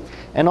prophecy,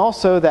 and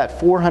also that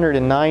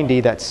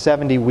 490, that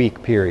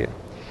 70-week period.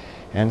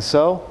 And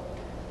so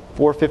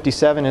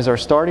 457 is our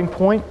starting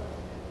point.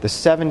 The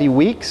 70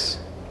 weeks,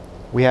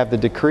 we have the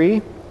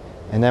decree,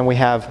 and then we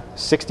have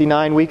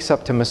 69 weeks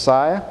up to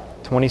Messiah,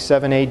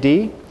 27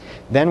 AD.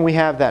 Then we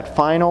have that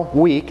final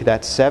week,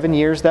 that 7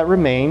 years that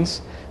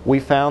remains. We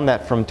found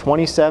that from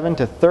 27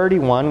 to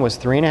 31 was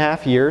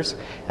 3.5 years.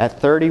 At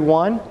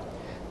 31,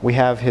 we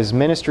have his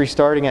ministry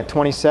starting at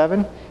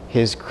 27,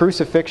 his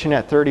crucifixion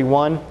at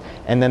 31,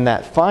 and then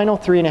that final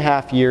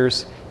 3.5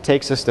 years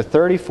takes us to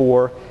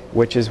 34,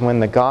 which is when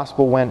the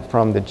gospel went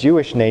from the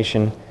Jewish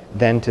nation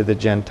then to the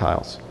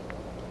Gentiles.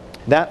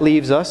 That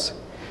leaves us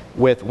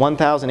with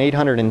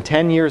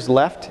 1,810 years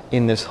left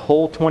in this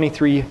whole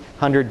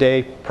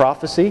 2300-day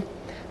prophecy,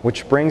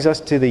 which brings us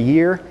to the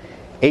year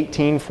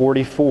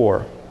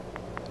 1844.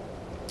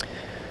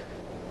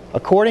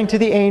 According to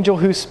the angel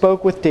who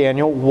spoke with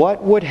Daniel,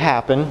 what would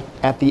happen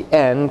at the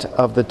end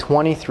of the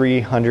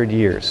 2300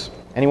 years?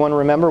 Anyone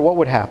remember what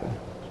would happen?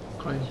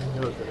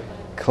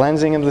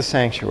 Cleansing of the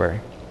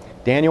sanctuary.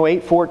 Daniel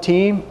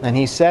 8:14, and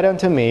he said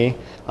unto me,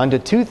 unto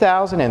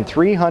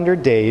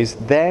 2,300 days,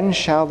 then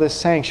shall the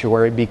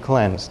sanctuary be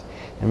cleansed.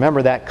 And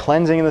remember, that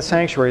cleansing of the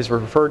sanctuary is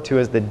referred to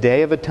as the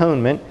Day of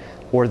Atonement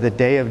or the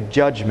Day of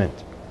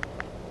Judgment.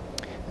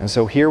 And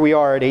so here we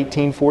are at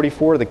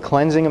 1844, the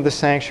cleansing of the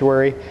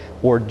sanctuary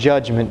or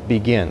judgment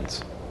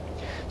begins.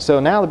 So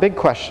now the big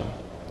question,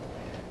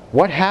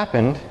 what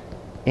happened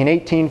in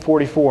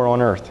 1844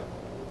 on earth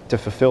to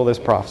fulfill this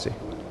prophecy?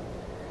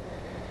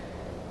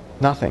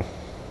 Nothing.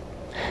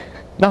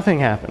 Nothing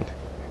happened.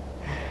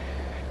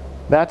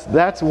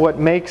 That's what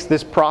makes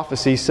this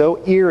prophecy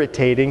so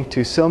irritating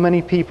to so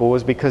many people,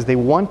 is because they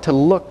want to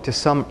look to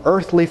some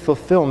earthly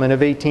fulfillment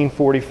of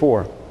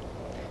 1844.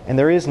 And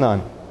there is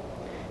none.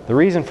 The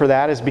reason for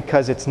that is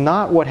because it's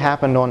not what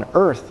happened on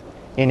earth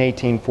in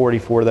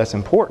 1844 that's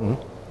important.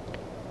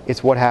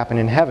 It's what happened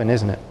in heaven,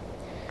 isn't it?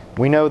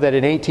 We know that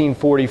in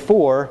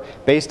 1844,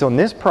 based on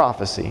this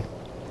prophecy,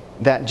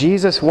 that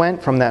Jesus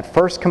went from that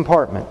first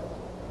compartment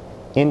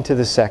into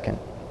the second.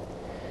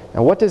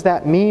 Now, what does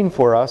that mean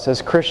for us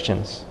as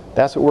Christians?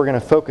 That's what we're going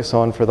to focus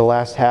on for the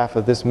last half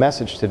of this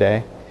message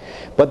today.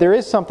 But there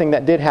is something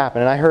that did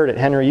happen, and I heard it,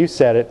 Henry, you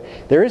said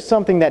it. There is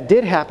something that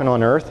did happen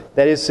on earth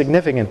that is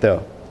significant,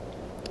 though.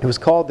 It was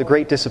called the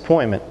Great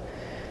Disappointment,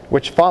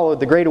 which followed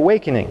the Great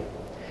Awakening.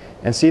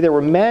 And see, there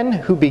were men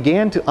who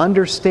began to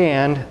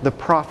understand the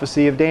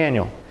prophecy of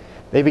Daniel.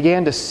 They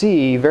began to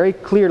see very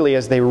clearly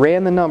as they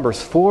ran the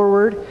numbers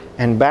forward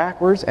and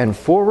backwards and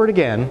forward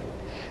again,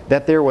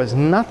 that there was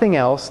nothing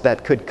else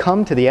that could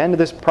come to the end of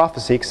this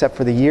prophecy except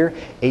for the year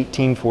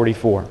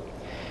 1844.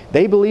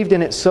 They believed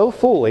in it so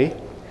fully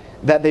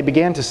that they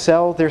began to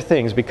sell their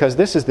things, because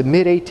this is the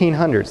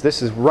mid-1800s.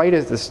 This is right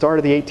at the start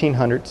of the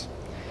 1800s.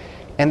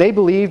 And they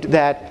believed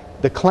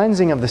that the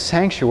cleansing of the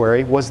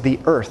sanctuary was the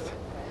earth.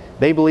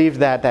 They believed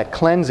that that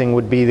cleansing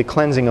would be the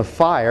cleansing of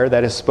fire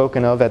that is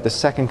spoken of at the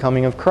second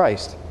coming of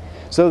Christ.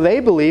 So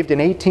they believed in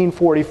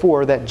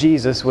 1844 that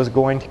Jesus was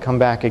going to come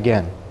back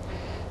again.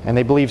 And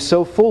they believed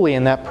so fully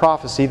in that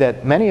prophecy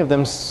that many of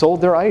them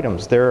sold their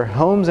items, their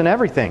homes and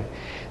everything.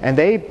 And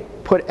they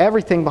put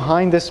everything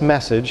behind this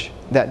message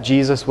that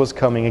Jesus was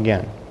coming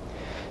again.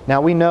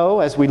 Now we know,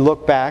 as we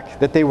look back,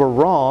 that they were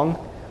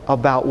wrong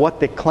about what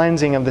the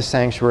cleansing of the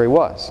sanctuary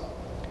was.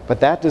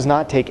 But that does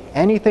not take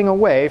anything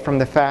away from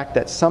the fact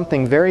that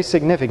something very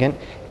significant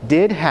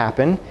did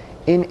happen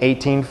in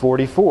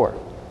 1844.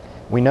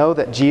 We know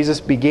that Jesus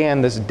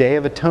began this Day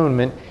of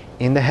Atonement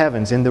in the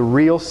heavens, in the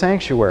real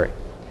sanctuary.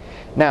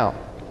 Now,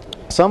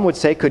 some would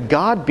say, could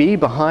God be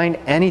behind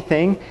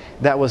anything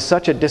that was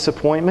such a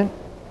disappointment?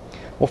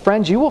 Well,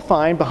 friends, you will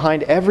find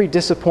behind every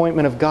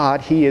disappointment of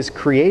God, He is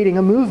creating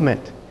a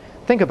movement.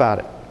 Think about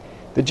it.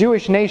 The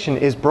Jewish nation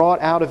is brought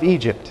out of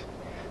Egypt.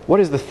 What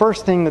is the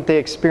first thing that they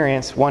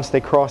experience once they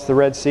cross the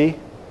Red Sea?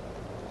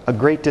 A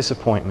great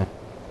disappointment.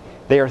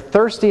 They are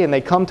thirsty and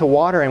they come to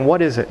water, and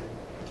what is it?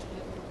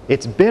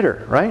 It's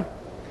bitter, right?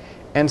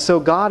 And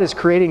so God is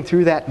creating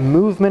through that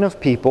movement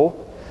of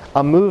people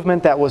a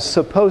movement that was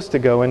supposed to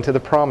go into the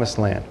Promised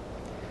Land.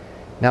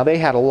 Now, they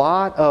had a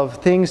lot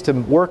of things to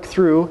work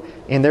through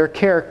in their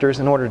characters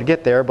in order to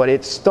get there, but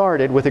it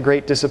started with a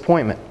great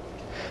disappointment.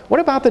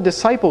 What about the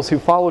disciples who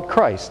followed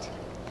Christ?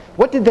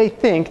 What did they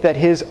think that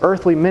his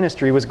earthly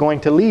ministry was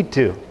going to lead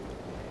to?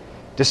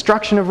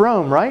 Destruction of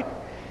Rome, right?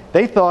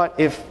 They thought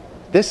if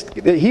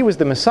he was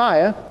the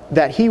Messiah,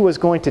 that he was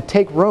going to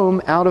take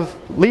Rome out of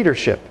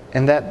leadership,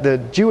 and that the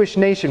Jewish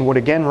nation would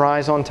again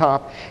rise on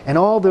top, and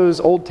all those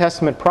Old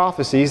Testament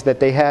prophecies that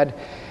they had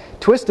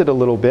twisted a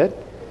little bit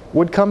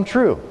would come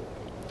true.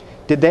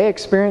 Did they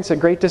experience a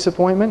great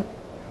disappointment?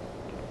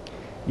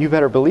 You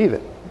better believe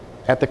it.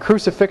 At the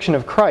crucifixion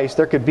of Christ,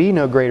 there could be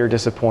no greater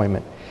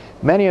disappointment.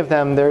 Many of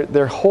them,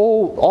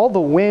 all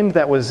the wind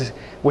that was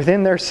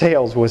within their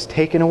sails was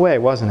taken away,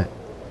 wasn't it?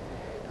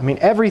 I mean,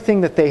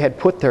 everything that they had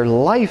put their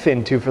life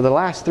into for the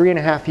last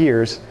 3.5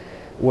 years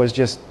was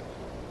just,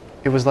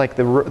 it was like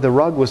the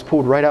rug was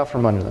pulled right out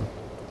from under them.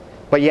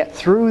 But yet,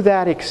 through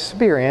that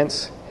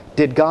experience,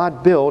 did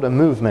God build a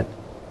movement?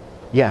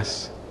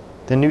 Yes.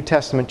 The New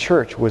Testament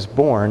church was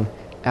born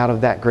out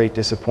of that great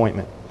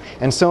disappointment.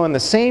 And so in the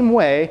same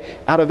way,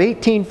 out of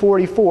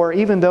 1844,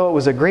 even though it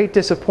was a great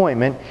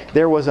disappointment,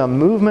 there was a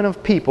movement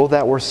of people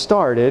that were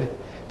started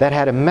that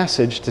had a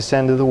message to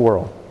send to the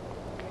world.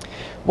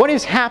 What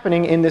is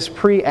happening in this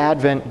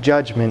pre-Advent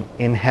judgment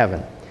in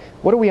heaven?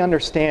 What do we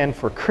understand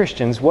for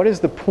Christians? What is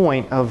the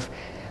point of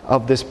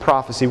this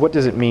prophecy? What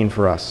does it mean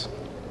for us?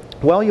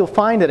 Well, you'll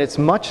find that it's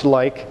much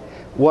like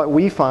what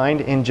we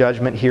find in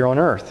judgment here on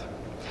earth.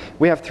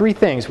 We have three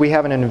things. We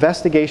have an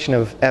investigation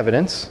of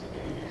evidence,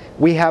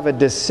 we have a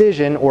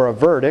decision or a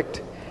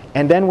verdict,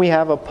 and then we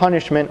have a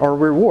punishment or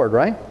reward,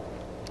 right?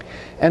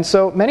 And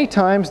so many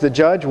times the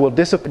judge will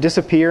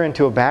disappear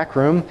into a back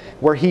room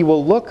where he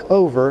will look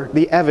over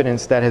the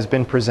evidence that has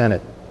been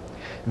presented.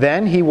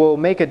 Then he will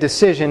make a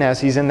decision as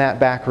he's in that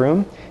back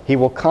room. He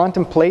will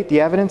contemplate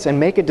the evidence and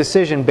make a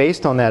decision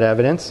based on that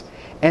evidence.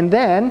 And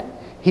then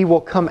he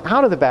will come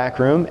out of the back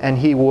room and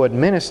he will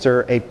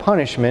administer a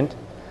punishment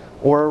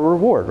or a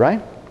reward,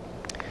 right?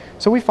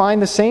 So we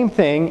find the same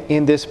thing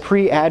in this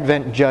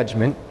pre-Advent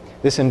judgment,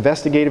 this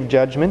investigative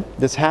judgment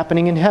that's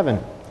happening in heaven.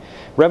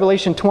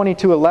 Revelation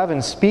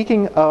 22:11,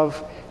 speaking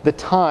of the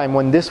time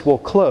when this will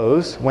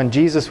close, when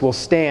Jesus will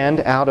stand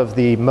out of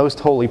the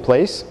most holy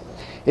place,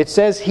 it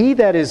says, "He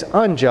that is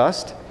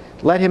unjust,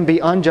 let him be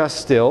unjust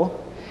still,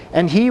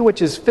 and he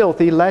which is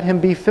filthy, let him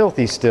be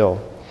filthy still.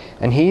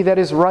 And he that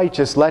is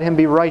righteous, let him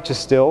be righteous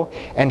still,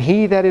 and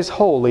he that is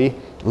holy,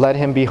 let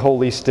him be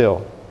holy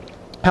still."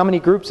 How many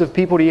groups of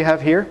people do you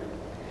have here?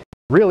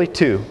 Really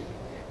two.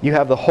 You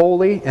have the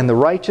holy and the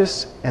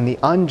righteous and the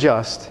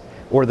unjust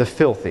or the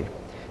filthy.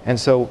 And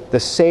so the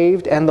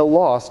saved and the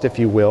lost, if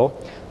you will,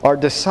 are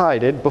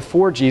decided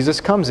before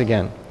Jesus comes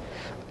again.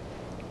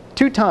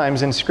 2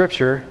 times in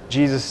Scripture,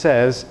 Jesus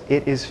says,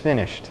 "It is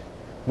finished."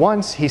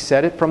 Once, He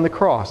said it from the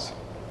cross.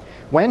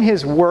 When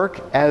His work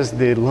as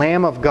the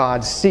Lamb of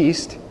God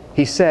ceased,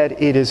 He said,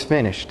 "It is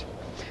finished."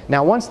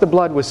 Now, once the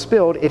blood was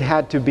spilled, it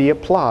had to be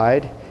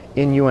applied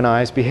in you and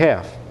I's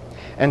behalf.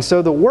 And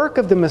so the work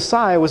of the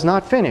Messiah was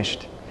not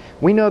finished.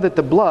 We know that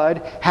the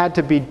blood had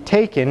to be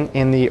taken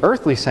in the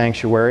earthly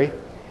sanctuary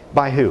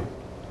by who?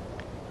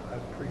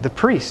 The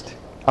priest.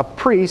 A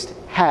priest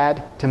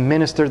had to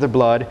minister the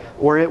blood,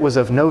 or it was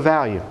of no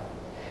value.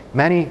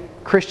 Many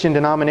Christian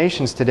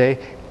denominations today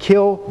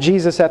kill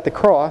Jesus at the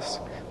cross,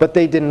 but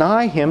they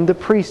deny Him the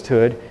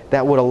priesthood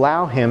that would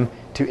allow Him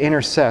to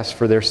intercess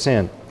for their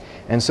sin.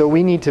 And so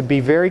we need to be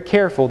very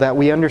careful that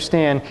we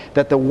understand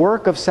that the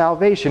work of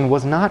salvation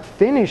was not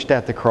finished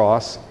at the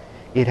cross.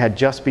 It had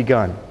just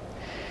begun.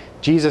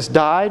 Jesus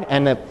died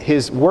and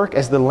His work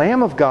as the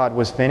Lamb of God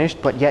was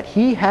finished, but yet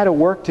He had a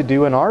work to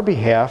do in our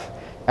behalf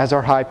as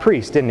our high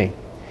priest, didn't He?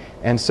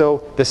 And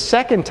so the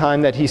second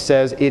time that He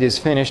says it is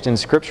finished in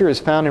Scripture is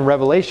found in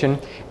Revelation,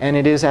 and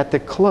it is at the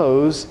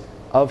close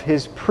of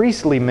His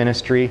priestly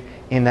ministry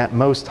in that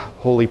most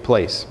holy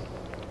place.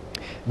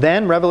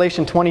 Then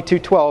Revelation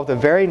 22:12, the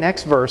very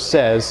next verse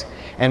says,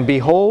 "And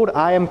behold,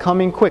 I am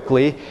coming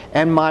quickly,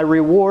 and my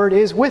reward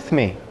is with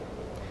me,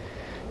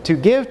 to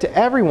give to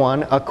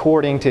everyone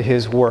according to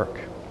his work."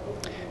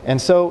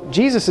 And so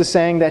Jesus is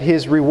saying that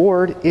His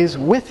reward is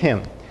with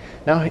Him.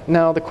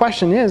 Now the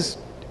question is,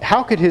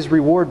 how could His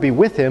reward be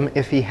with Him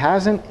if He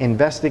hasn't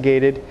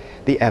investigated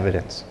the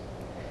evidence?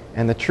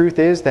 And the truth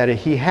is that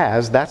He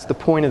has. That's the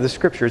point of the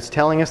Scripture. It's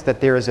telling us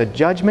that there is a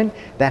judgment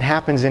that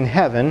happens in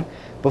heaven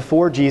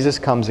before Jesus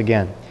comes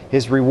again.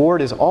 His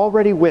reward is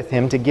already with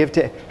Him to give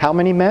to how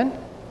many men?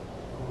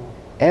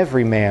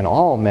 Every man,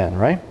 all men,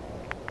 right?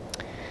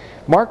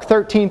 Mark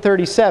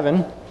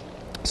 13:37,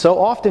 so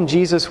often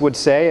Jesus would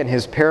say in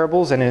His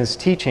parables and in His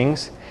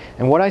teachings,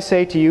 "And what I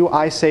say to you,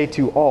 I say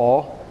to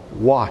all,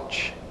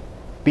 watch,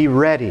 be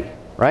ready,"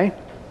 right?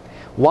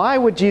 Why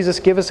would Jesus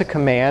give us a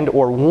command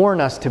or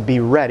warn us to be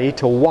ready,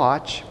 to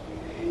watch,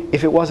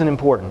 if it wasn't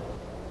important?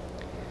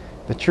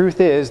 The truth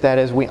is that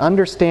as we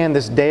understand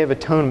this Day of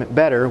Atonement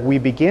better, we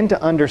begin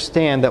to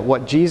understand that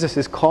what Jesus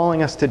is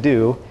calling us to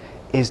do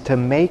is to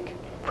make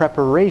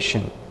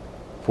preparation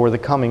for the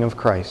coming of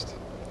Christ.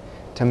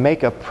 To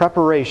make a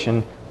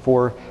preparation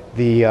for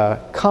the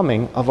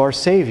coming of our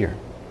Savior.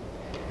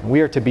 We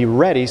are to be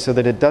ready so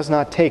that it does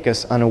not take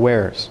us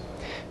unawares.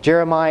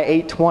 Jeremiah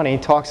 8:20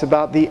 talks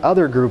about the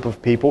other group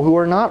of people who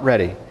are not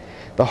ready.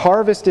 The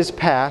harvest is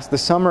past, the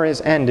summer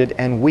is ended,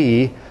 and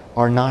we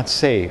are not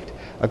saved.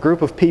 A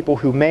group of people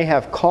who may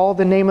have called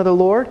the name of the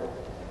Lord,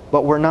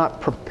 but were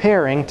not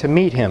preparing to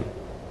meet Him.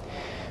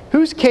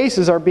 Whose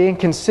cases are being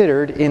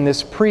considered in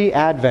this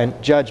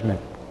pre-Advent judgment?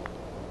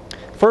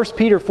 1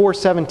 Peter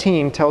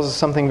 4:17 tells us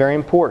something very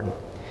important.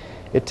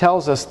 It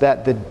tells us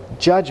that the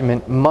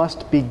judgment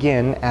must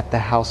begin at the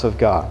house of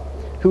God.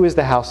 Who is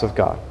the house of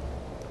God?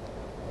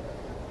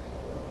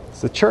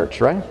 It's the church,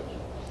 right?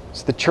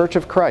 It's the church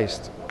of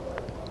Christ.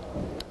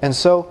 And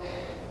so,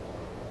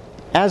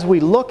 as we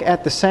look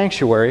at the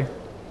sanctuary,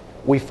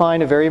 we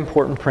find a very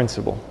important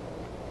principle.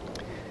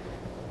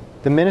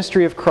 The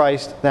ministry of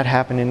Christ that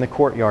happened in the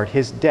courtyard,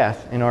 His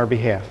death in our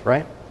behalf,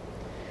 right?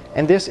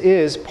 And this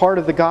is part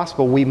of the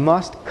gospel. We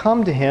must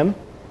come to Him,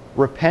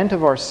 repent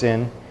of our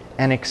sin,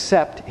 and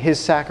accept His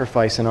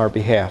sacrifice in our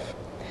behalf.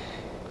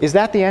 Is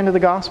that the end of the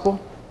gospel?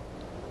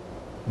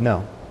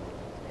 No.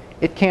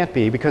 It can't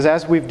be, because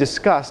as we've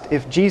discussed,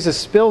 if Jesus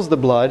spills the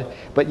blood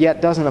but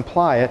yet doesn't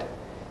apply it,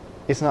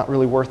 it's not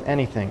really worth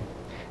anything.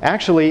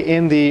 Actually,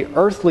 in the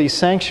earthly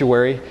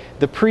sanctuary,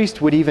 the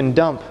priest would even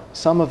dump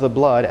some of the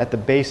blood at the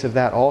base of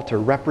that altar,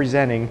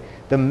 representing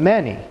the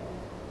many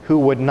who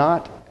would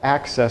not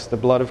access the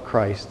blood of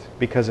Christ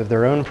because of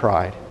their own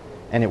pride,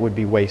 and it would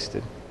be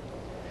wasted.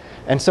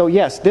 And so,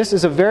 yes, this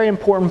is a very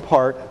important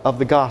part of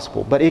the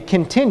gospel, but it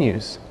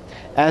continues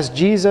as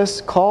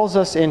Jesus calls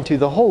us into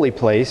the holy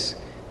place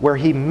where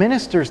He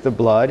ministers the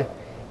blood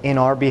in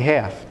our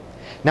behalf.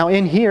 Now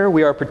in here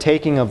we are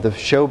partaking of the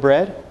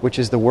showbread, which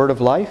is the word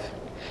of life.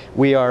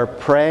 We are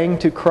praying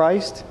to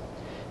Christ,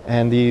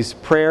 and these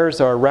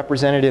prayers are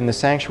represented in the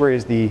sanctuary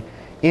as the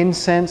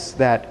incense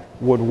that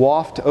would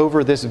waft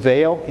over this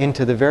veil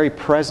into the very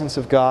presence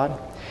of God.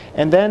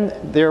 And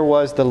then there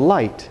was the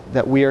light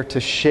that we are to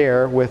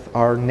share with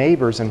our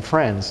neighbors and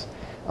friends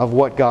of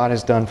what God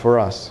has done for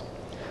us.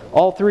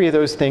 All three of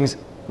those things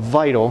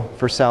vital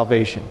for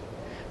salvation.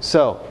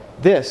 So,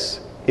 this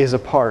is a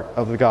part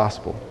of the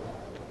gospel.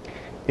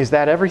 Is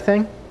that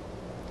everything?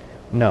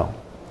 No.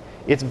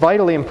 It's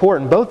vitally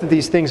important. Both of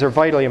these things are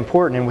vitally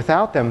important, and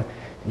without them,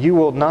 you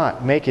will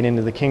not make it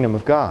into the kingdom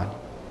of God.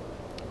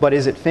 But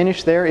is it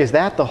finished there? Is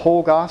that the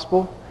whole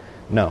gospel?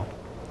 No.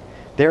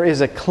 There is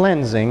a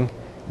cleansing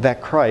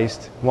that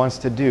Christ wants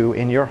to do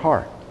in your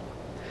heart.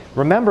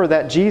 Remember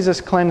that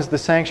Jesus cleansed the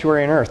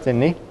sanctuary on earth,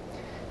 didn't He?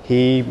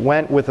 He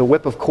went with a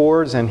whip of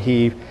cords and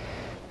He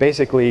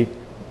basically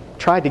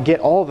tried to get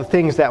all the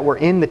things that were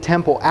in the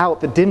temple out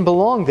that didn't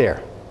belong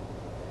there.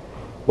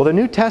 Well, the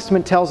New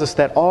Testament tells us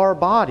that our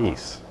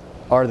bodies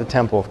are the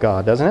temple of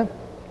God, doesn't it?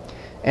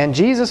 And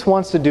Jesus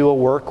wants to do a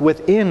work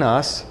within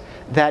us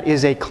that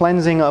is a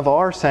cleansing of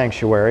our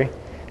sanctuary,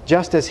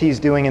 just as He's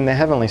doing in the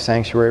heavenly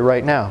sanctuary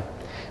right now.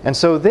 And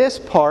so this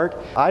part,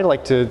 I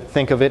like to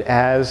think of it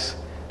as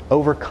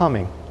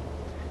overcoming.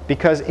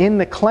 Because in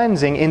the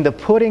cleansing, in the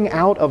putting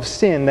out of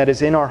sin that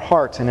is in our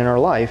hearts and in our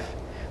life,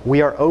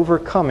 we are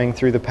overcoming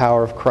through the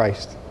power of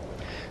Christ.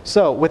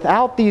 So,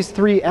 without these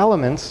three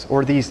elements,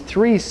 or these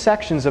three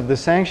sections of the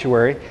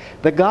sanctuary,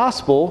 the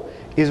gospel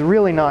is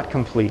really not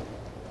complete.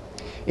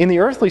 In the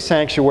earthly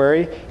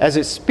sanctuary, as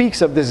it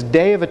speaks of this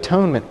Day of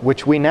Atonement,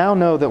 which we now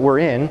know that we're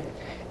in,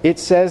 it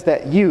says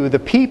that you, the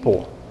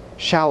people,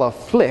 shall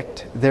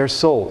afflict their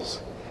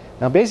souls.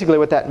 Now basically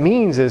what that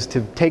means is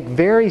to take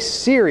very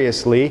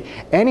seriously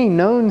any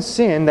known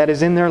sin that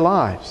is in their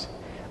lives.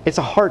 It's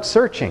a heart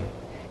searching.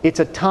 It's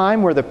a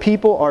time where the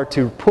people are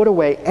to put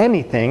away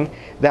anything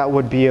that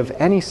would be of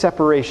any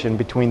separation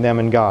between them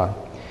and God.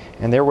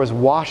 And there was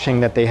washing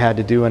that they had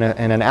to do and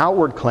an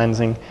outward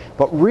cleansing,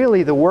 but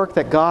really the work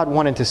that God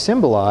wanted to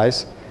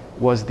symbolize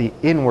was the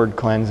inward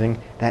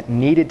cleansing that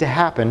needed to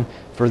happen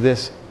for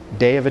this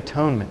Day of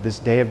Atonement, this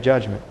Day of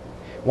Judgment.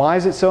 Why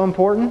is it so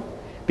important?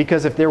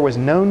 Because if there was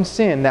known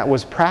sin that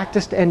was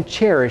practiced and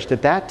cherished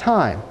at that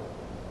time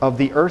of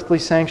the earthly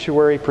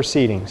sanctuary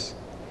proceedings,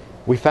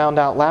 we found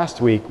out last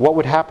week what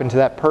would happen to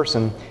that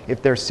person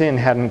if their sin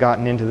hadn't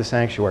gotten into the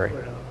sanctuary.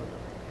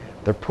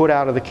 They're put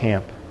out of the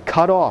camp,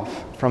 cut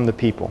off from the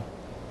people.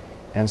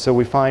 And so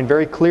we find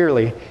very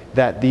clearly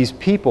that these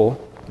people,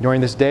 during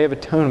this Day of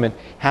Atonement,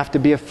 have to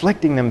be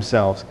afflicting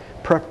themselves,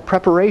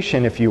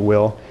 preparation, if you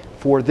will,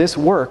 for this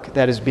work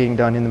that is being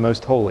done in the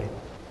Most Holy.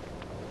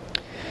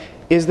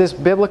 Is this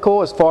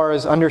biblical as far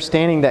as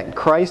understanding that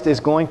Christ is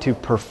going to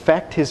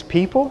perfect His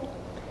people?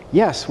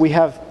 Yes, we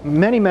have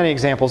many, many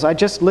examples. I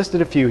just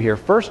listed a few here.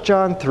 1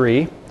 John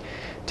 3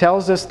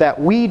 tells us that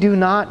we do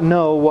not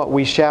know what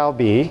we shall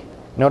be.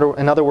 In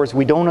other words,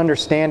 we don't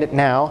understand it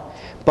now.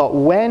 But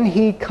when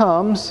He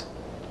comes,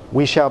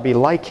 we shall be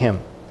like Him.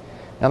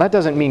 Now that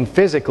doesn't mean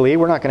physically.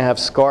 We're not going to have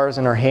scars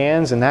in our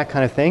hands and that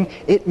kind of thing.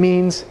 It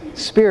means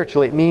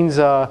spiritually. It means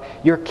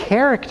your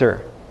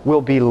character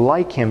will be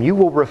like Him. You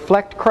will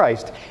reflect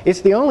Christ.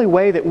 It's the only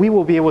way that we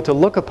will be able to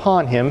look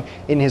upon Him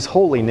in His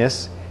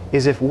holiness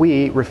is if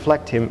we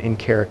reflect Him in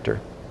character.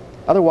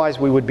 Otherwise,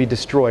 we would be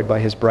destroyed by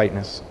His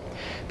brightness.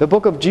 The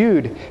book of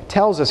Jude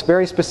tells us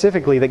very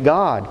specifically that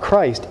God,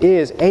 Christ,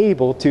 is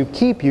able to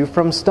keep you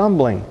from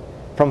stumbling,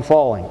 from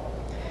falling.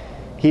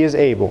 He is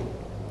able.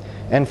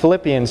 And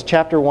Philippians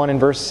chapter 1 and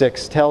verse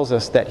 6 tells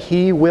us that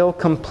He will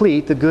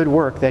complete the good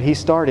work that He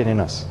started in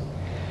us.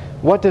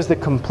 What does the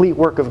complete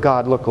work of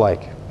God look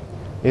like?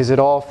 Is it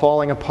all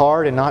falling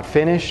apart and not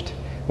finished?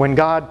 When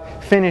God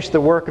finished the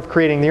work of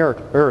creating the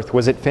earth,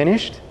 was it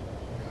finished?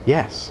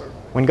 Yes.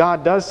 When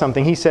God does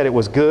something, He said it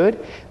was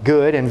good,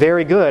 good, and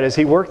very good as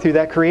He worked through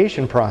that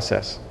creation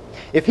process.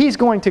 If He's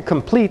going to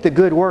complete the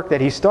good work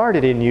that He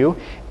started in you,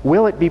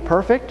 will it be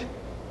perfect?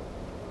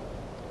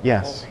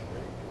 Yes.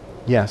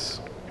 Yes.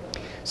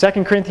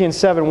 2 Corinthians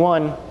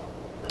 7:1,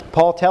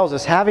 Paul tells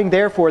us, having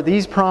therefore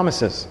these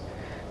promises,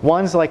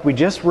 ones like we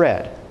just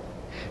read,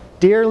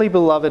 dearly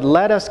beloved,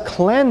 let us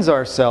cleanse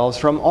ourselves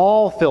from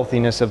all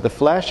filthiness of the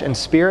flesh and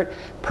spirit,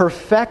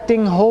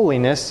 perfecting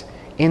holiness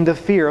in the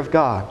fear of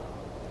God.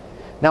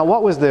 Now,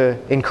 what was the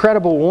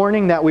incredible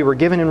warning that we were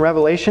given in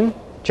Revelation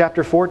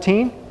chapter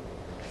 14?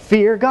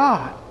 Fear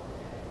God.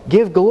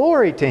 Give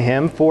glory to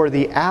Him, for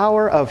the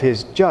hour of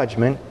His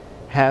judgment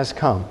has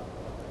come.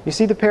 You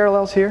see the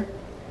parallels here?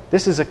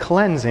 This is a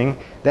cleansing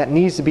that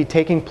needs to be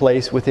taking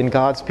place within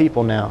God's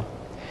people now.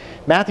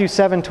 Matthew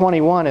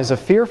 7:21 is a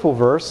fearful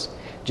verse.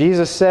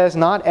 Jesus says,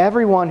 not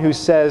everyone who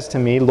says to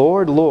me,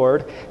 Lord,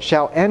 Lord,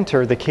 shall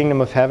enter the kingdom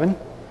of heaven,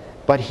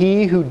 but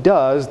he who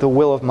does the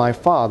will of my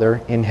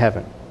Father in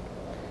heaven.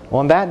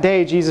 Well, on that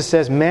day, Jesus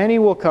says, many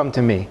will come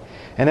to me,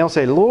 and they'll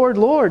say, Lord,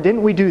 Lord,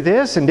 didn't we do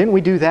this and didn't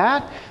we do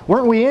that?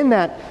 Weren't we in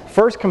that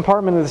first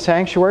compartment of the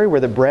sanctuary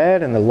where the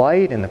bread and the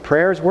light and the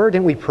prayers were?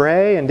 Didn't we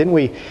pray and didn't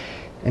we...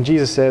 And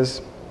Jesus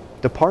says,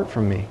 depart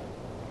from me.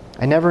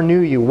 I never knew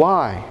you.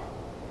 Why?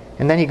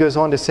 And then He goes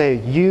on to say,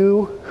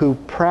 you who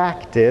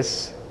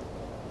practice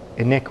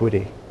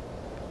iniquity.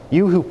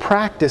 You who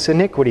practice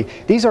iniquity.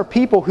 These are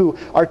people who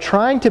are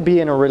trying to be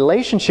in a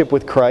relationship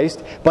with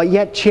Christ, but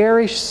yet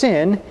cherish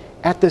sin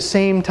at the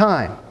same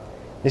time.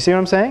 You see what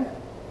I'm saying?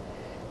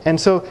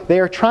 And so they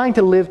are trying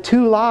to live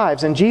two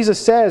lives. And Jesus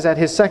says at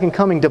His second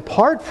coming,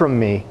 depart from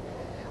me.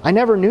 I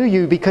never knew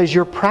you, because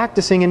you're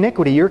practicing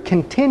iniquity. You're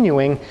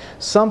continuing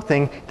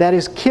something that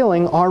is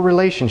killing our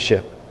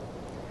relationship.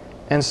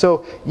 And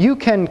so you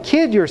can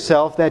kid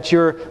yourself that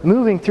you're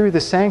moving through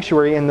the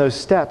sanctuary in those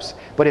steps,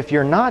 but if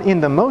you're not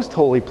in the most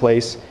holy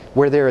place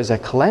where there is a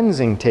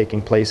cleansing taking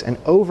place, an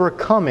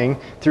overcoming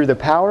through the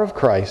power of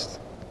Christ,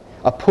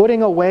 a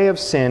putting away of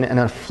sin, an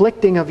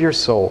afflicting of your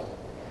soul,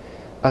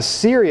 a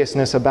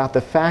seriousness about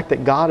the fact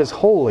that God is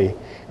holy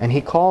and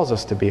He calls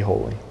us to be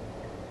holy,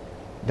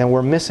 then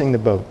we're missing the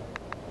boat.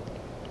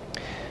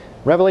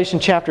 Revelation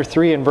chapter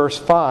 3 and verse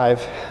 5,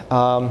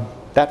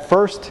 that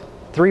first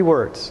three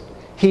words,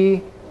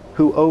 He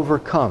who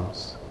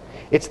overcomes.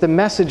 It's the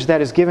message that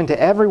is given to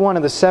every one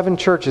of the 7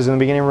 churches in the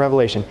beginning of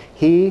Revelation.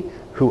 He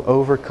who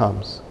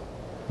overcomes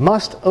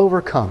must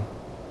overcome.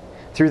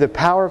 Through the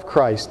power of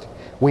Christ,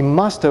 we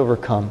must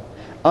overcome.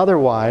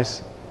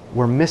 Otherwise,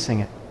 we're missing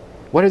it.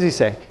 What does He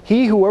say?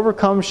 He who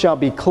overcomes shall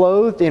be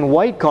clothed in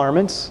white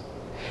garments,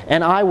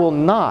 and I will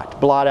not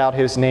blot out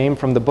his name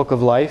from the book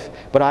of life,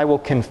 but I will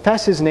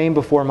confess his name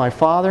before my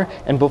Father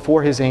and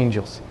before His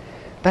angels.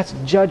 That's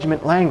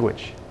judgment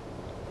language.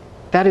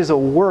 That is a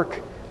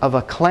work of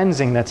a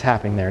cleansing that's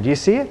happening there. Do you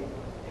see it?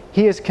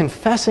 He is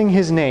confessing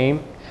His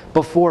name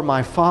before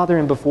my Father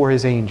and before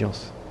His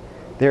angels.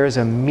 There is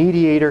a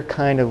mediator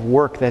kind of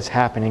work that's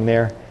happening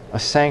there, a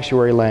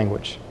sanctuary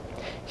language.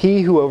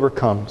 He who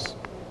overcomes.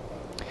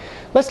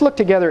 Let's look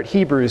together at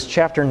Hebrews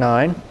chapter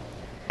 9.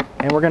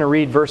 And we're going to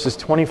read verses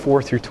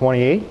 24 through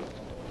 28.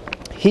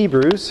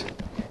 Hebrews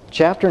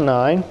chapter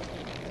 9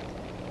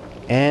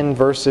 and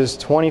verses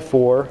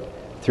 24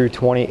 through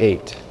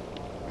 28.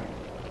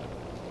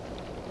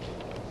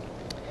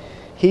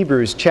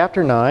 Hebrews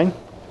chapter 9,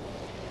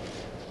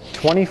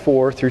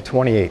 24 through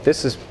 28.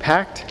 This is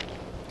packed.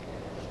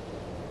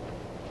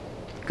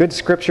 Good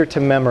scripture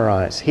to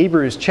memorize.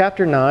 Hebrews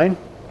chapter 9,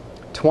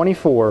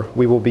 24,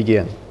 we will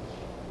begin.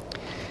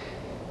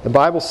 The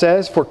Bible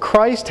says, for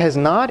Christ has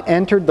not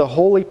entered the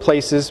holy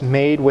places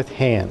made with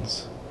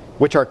hands,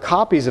 which are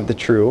copies of the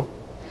true,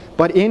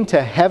 but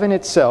into heaven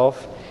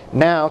itself,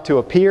 now to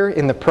appear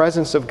in the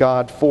presence of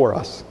God for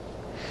us.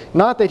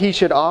 Not that He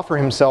should offer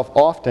Himself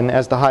often,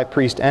 as the high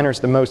priest enters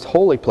the most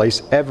holy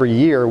place every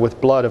year with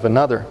blood of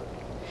another.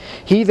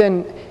 He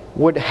then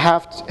would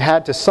have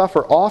had to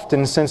suffer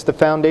often since the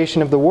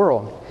foundation of the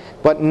world.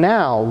 But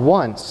now,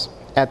 once,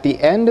 at the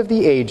end of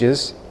the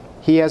ages,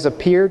 He has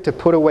appeared to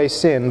put away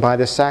sin by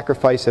the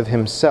sacrifice of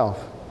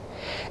Himself.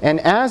 And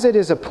as it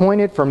is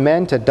appointed for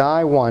men to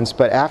die once,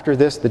 but after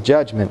this the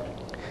judgment,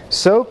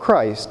 so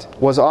Christ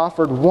was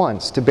offered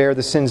once to bear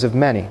the sins of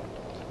many.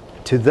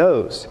 To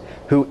those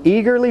who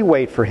eagerly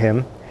wait for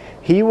Him,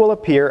 He will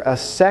appear a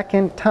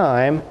second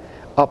time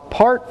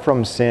apart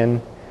from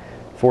sin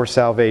for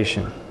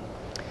salvation.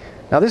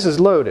 Now this is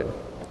loaded.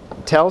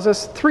 It tells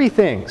us 3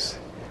 things.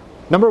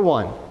 Number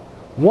 1,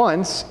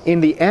 once,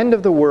 in the end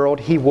of the world,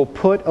 He will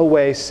put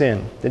away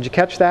sin. Did you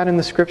catch that in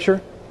the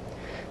Scripture?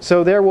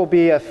 So there will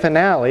be a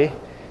finale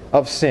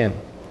of sin.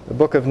 The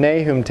book of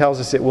Nahum tells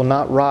us it will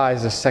not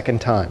rise a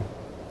second time.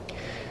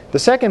 The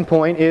second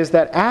point is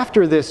that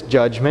after this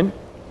judgment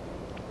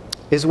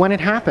is when it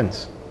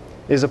happens.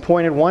 It is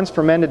appointed once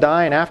for men to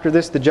die, and after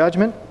this the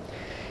judgment.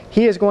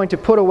 He is going to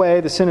put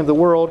away the sin of the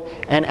world,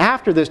 and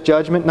after this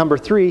judgment, number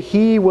 3,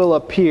 He will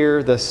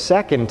appear the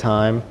second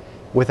time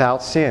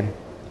without sin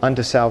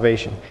unto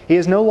salvation. He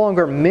is no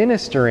longer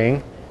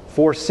ministering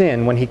for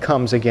sin when He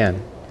comes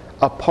again,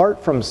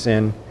 apart from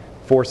sin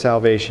for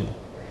salvation.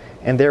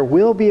 And there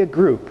will be a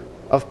group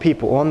of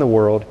people on the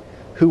world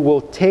who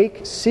will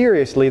take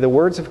seriously the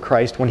words of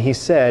Christ when He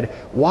said,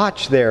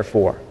 "Watch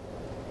therefore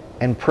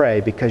and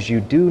pray, because you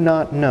do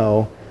not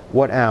know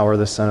what hour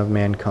the Son of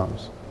Man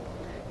comes."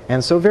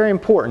 And so very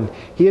important,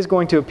 He is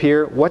going to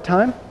appear what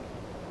time?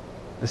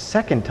 The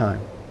second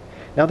time.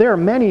 Now there are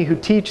many who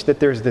teach that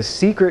there's this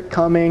secret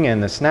coming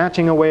and the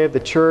snatching away of the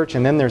church,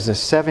 and then there's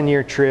this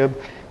 7-year trib,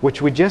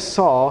 which we just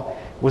saw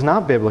was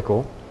not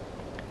biblical.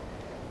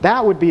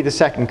 That would be the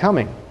second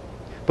coming.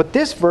 But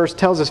this verse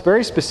tells us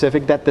very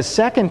specific that the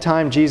second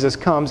time Jesus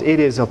comes, it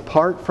is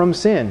apart from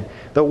sin.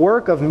 The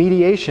work of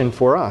mediation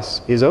for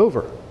us is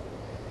over.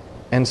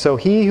 And so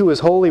he who is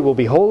holy will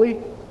be holy,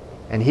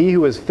 and he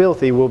who is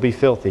filthy will be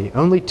filthy.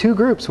 Only 2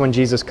 groups when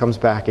Jesus comes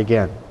back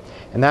again.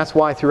 And that's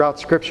why throughout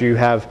Scripture you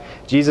have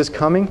Jesus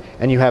coming,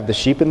 and you have the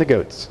sheep and the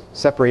goats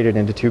separated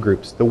into 2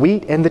 groups. The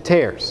wheat and the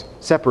tares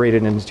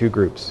separated into 2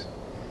 groups.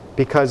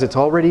 Because it's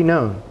already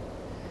known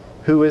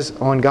who is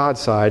on God's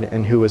side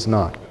and who is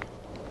not.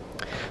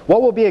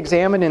 What will be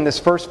examined in this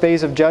first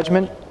phase of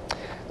judgment?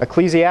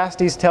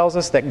 Ecclesiastes tells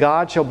us that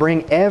God shall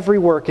bring every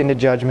work into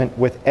judgment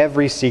with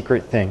every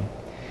secret thing.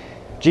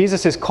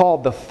 Jesus is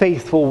called the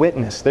faithful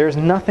witness. There's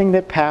nothing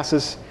that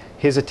passes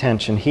His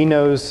attention. He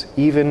knows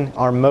even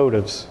our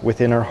motives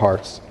within our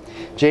hearts.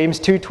 James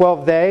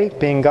 2:12, they,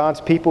 being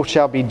God's people,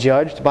 shall be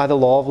judged by the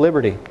law of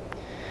liberty.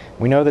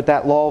 We know that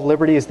that law of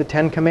liberty is the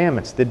 10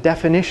 Commandments, the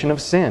definition of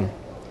sin.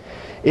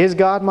 Is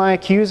God my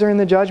accuser in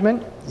the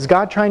judgment? Is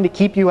God trying to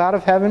keep you out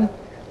of heaven,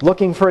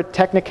 looking for a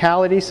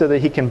technicality so that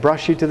He can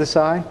brush you to the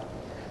side?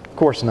 Of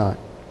course not.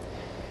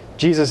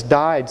 Jesus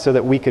died so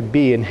that we could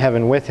be in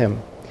heaven with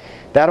Him.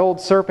 That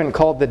old serpent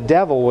called the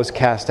devil was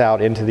cast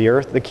out into the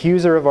earth. The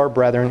accuser of our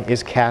brethren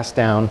is cast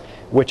down,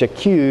 which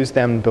accuse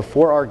them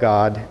before our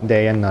God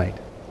day and night.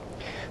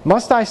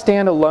 Must I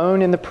stand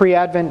alone in the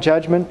pre-Advent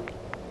judgment?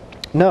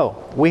 No.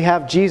 We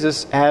have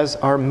Jesus as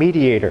our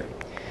mediator.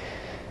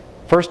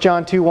 1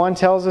 John 2:1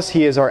 tells us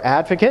He is our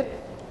advocate.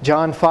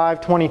 John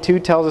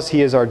 5:22 tells us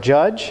He is our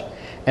judge.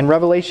 And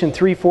Revelation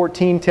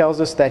 3:14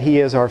 tells us that He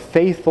is our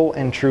faithful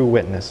and true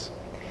witness.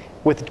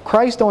 With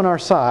Christ on our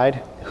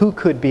side, who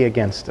could be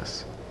against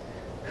us?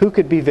 Who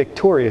could be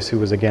victorious who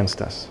was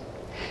against us?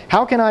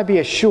 How can I be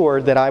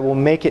assured that I will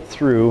make it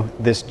through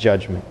this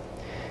judgment?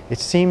 It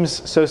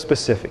seems so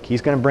specific.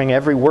 He's going to bring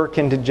every work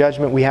into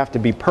judgment. We have to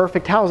be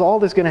perfect. How is all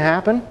this going to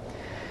happen?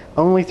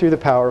 Only through the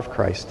power of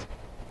Christ.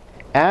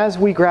 As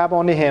we grab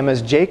onto Him,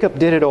 as Jacob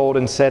did of old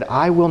and said,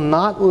 "I will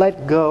not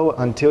let go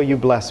until you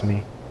bless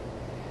me."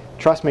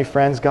 Trust me,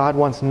 friends, God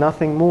wants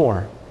nothing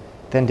more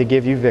than to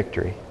give you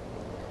victory.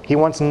 He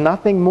wants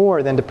nothing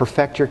more than to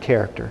perfect your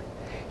character.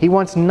 He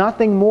wants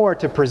nothing more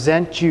to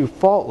present you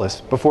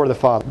faultless before the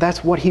Father.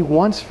 That's what He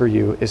wants for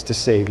you, is to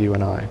save you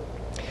and I.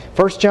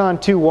 1 John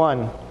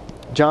 2:1,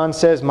 John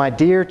says, "My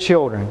dear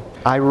children,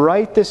 I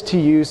write this to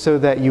you so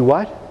that you"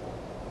 what?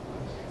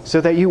 So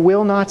that you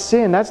will not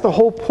sin. That's the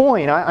whole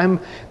point.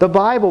 The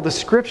Bible, the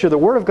Scripture, the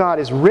Word of God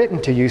is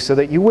written to you so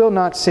that you will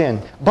not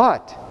sin.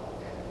 But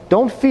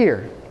don't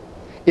fear.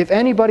 If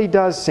anybody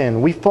does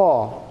sin, we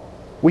fall.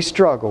 We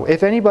struggle.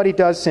 If anybody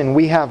does sin,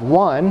 we have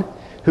one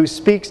who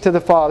speaks to the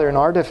Father in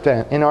our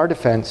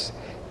defense,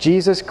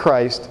 Jesus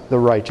Christ, the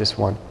righteous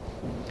one.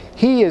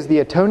 He is the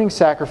atoning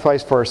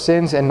sacrifice for our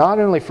sins, and not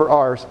only for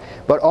ours,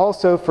 but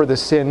also for the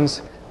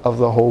sins of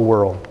the whole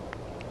world.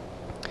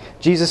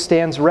 Jesus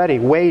stands ready,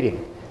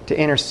 waiting to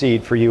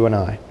intercede for you and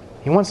I.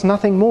 He wants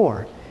nothing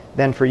more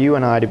than for you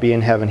and I to be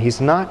in heaven.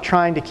 He's not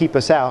trying to keep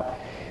us out.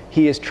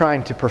 He is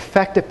trying to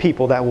perfect a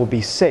people that will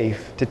be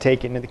safe to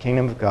take into the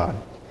kingdom of God,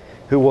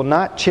 who will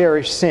not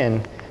cherish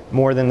sin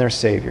more than their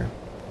Savior.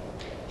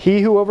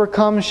 He who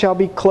overcomes shall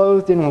be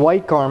clothed in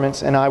white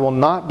garments, and I will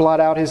not blot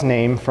out his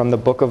name from the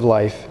book of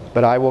life,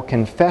 but I will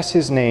confess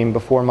his name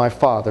before my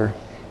Father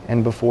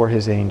and before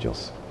His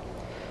angels.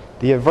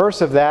 The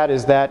averse of that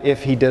is that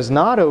if he does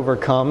not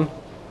overcome,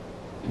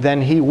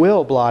 then He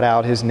will blot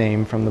out his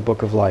name from the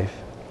book of life.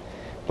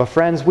 But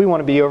friends, we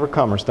want to be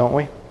overcomers, don't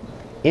we?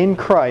 In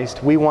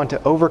Christ, we want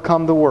to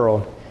overcome the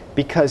world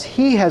because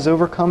He has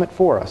overcome it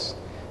for us.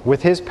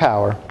 With His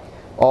power,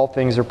 all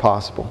things are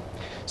possible.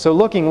 So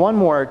looking one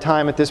more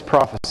time at this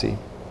prophecy,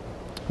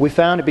 we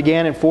found it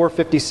began in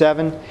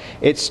 457.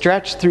 It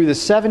stretched through the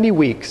 70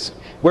 weeks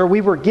where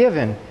we were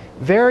given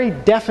very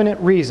definite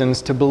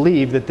reasons to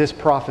believe that this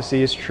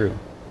prophecy is true.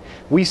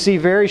 We see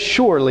very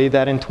surely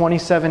that in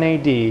 27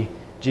 AD,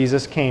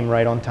 Jesus came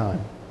right on time.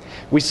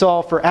 We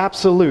saw for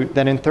absolute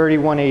that in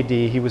 31 AD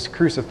he was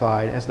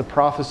crucified, as the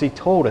prophecy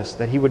told us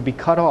that he would be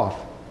cut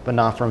off, but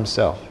not for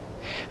himself.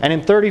 And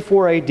in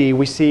 34 AD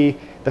we see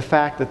the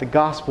fact that the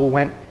gospel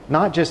went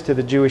not just to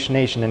the Jewish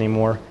nation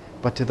anymore,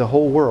 but to the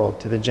whole world,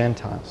 to the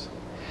Gentiles.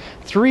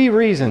 3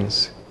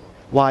 reasons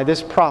why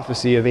this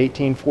prophecy of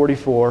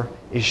 1844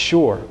 is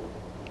sure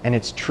and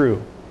it's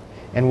true.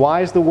 And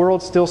why is the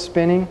world still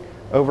spinning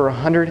over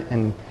 100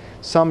 and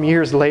some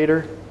years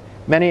later?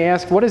 Many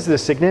ask, what is the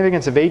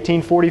significance of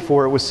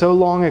 1844? It was so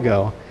long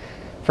ago.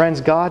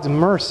 Friends, God's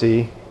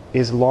mercy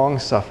is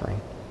long-suffering.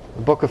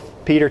 The book of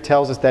Peter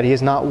tells us that he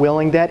is not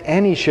willing that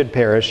any should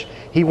perish.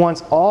 He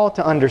wants all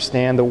to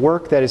understand the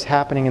work that is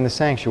happening in the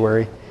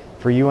sanctuary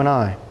for you and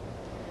I.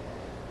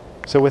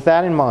 So with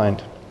that in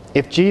mind,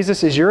 if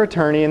Jesus is your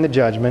attorney in the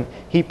judgment,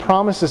 he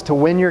promises to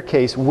win your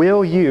case.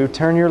 Will you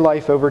turn your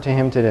life over to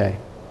him today?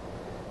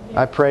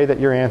 I pray that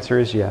your answer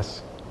is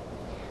yes.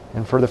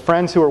 And for the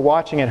friends who are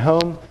watching at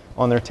home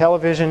on their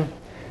television,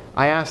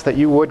 I ask that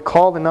you would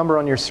call the number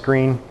on your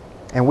screen,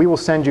 and we will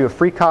send you a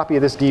free copy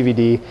of this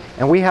DVD,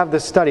 and we have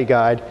this study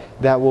guide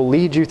that will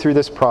lead you through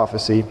this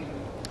prophecy.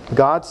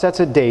 God sets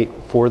a date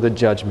for the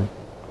judgment.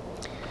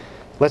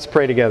 Let's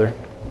pray together.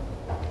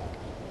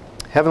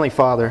 Heavenly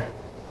Father,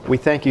 we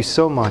thank you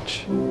so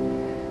much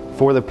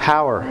for the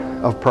power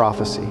of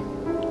prophecy,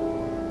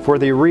 for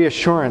the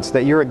reassurance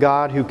that you're a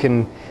God who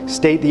can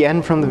state the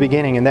end from the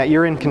beginning and that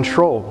you're in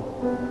control.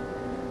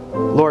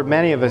 Lord,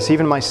 many of us,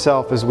 even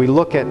myself, as we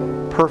look at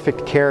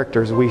perfect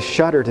characters, we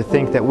shudder to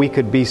think that we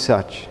could be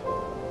such.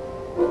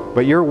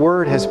 But your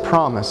word has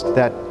promised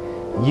that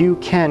you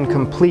can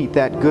complete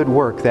that good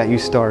work that you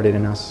started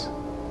in us.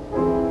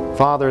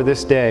 Father,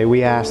 this day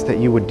we ask that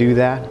you would do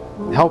that.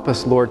 Help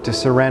us, Lord, to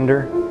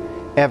surrender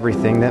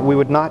everything, that we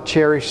would not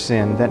cherish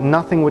sin, that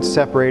nothing would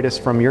separate us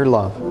from your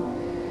love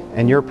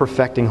and your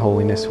perfecting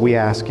holiness. We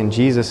ask in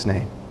Jesus'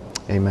 name.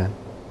 Amen.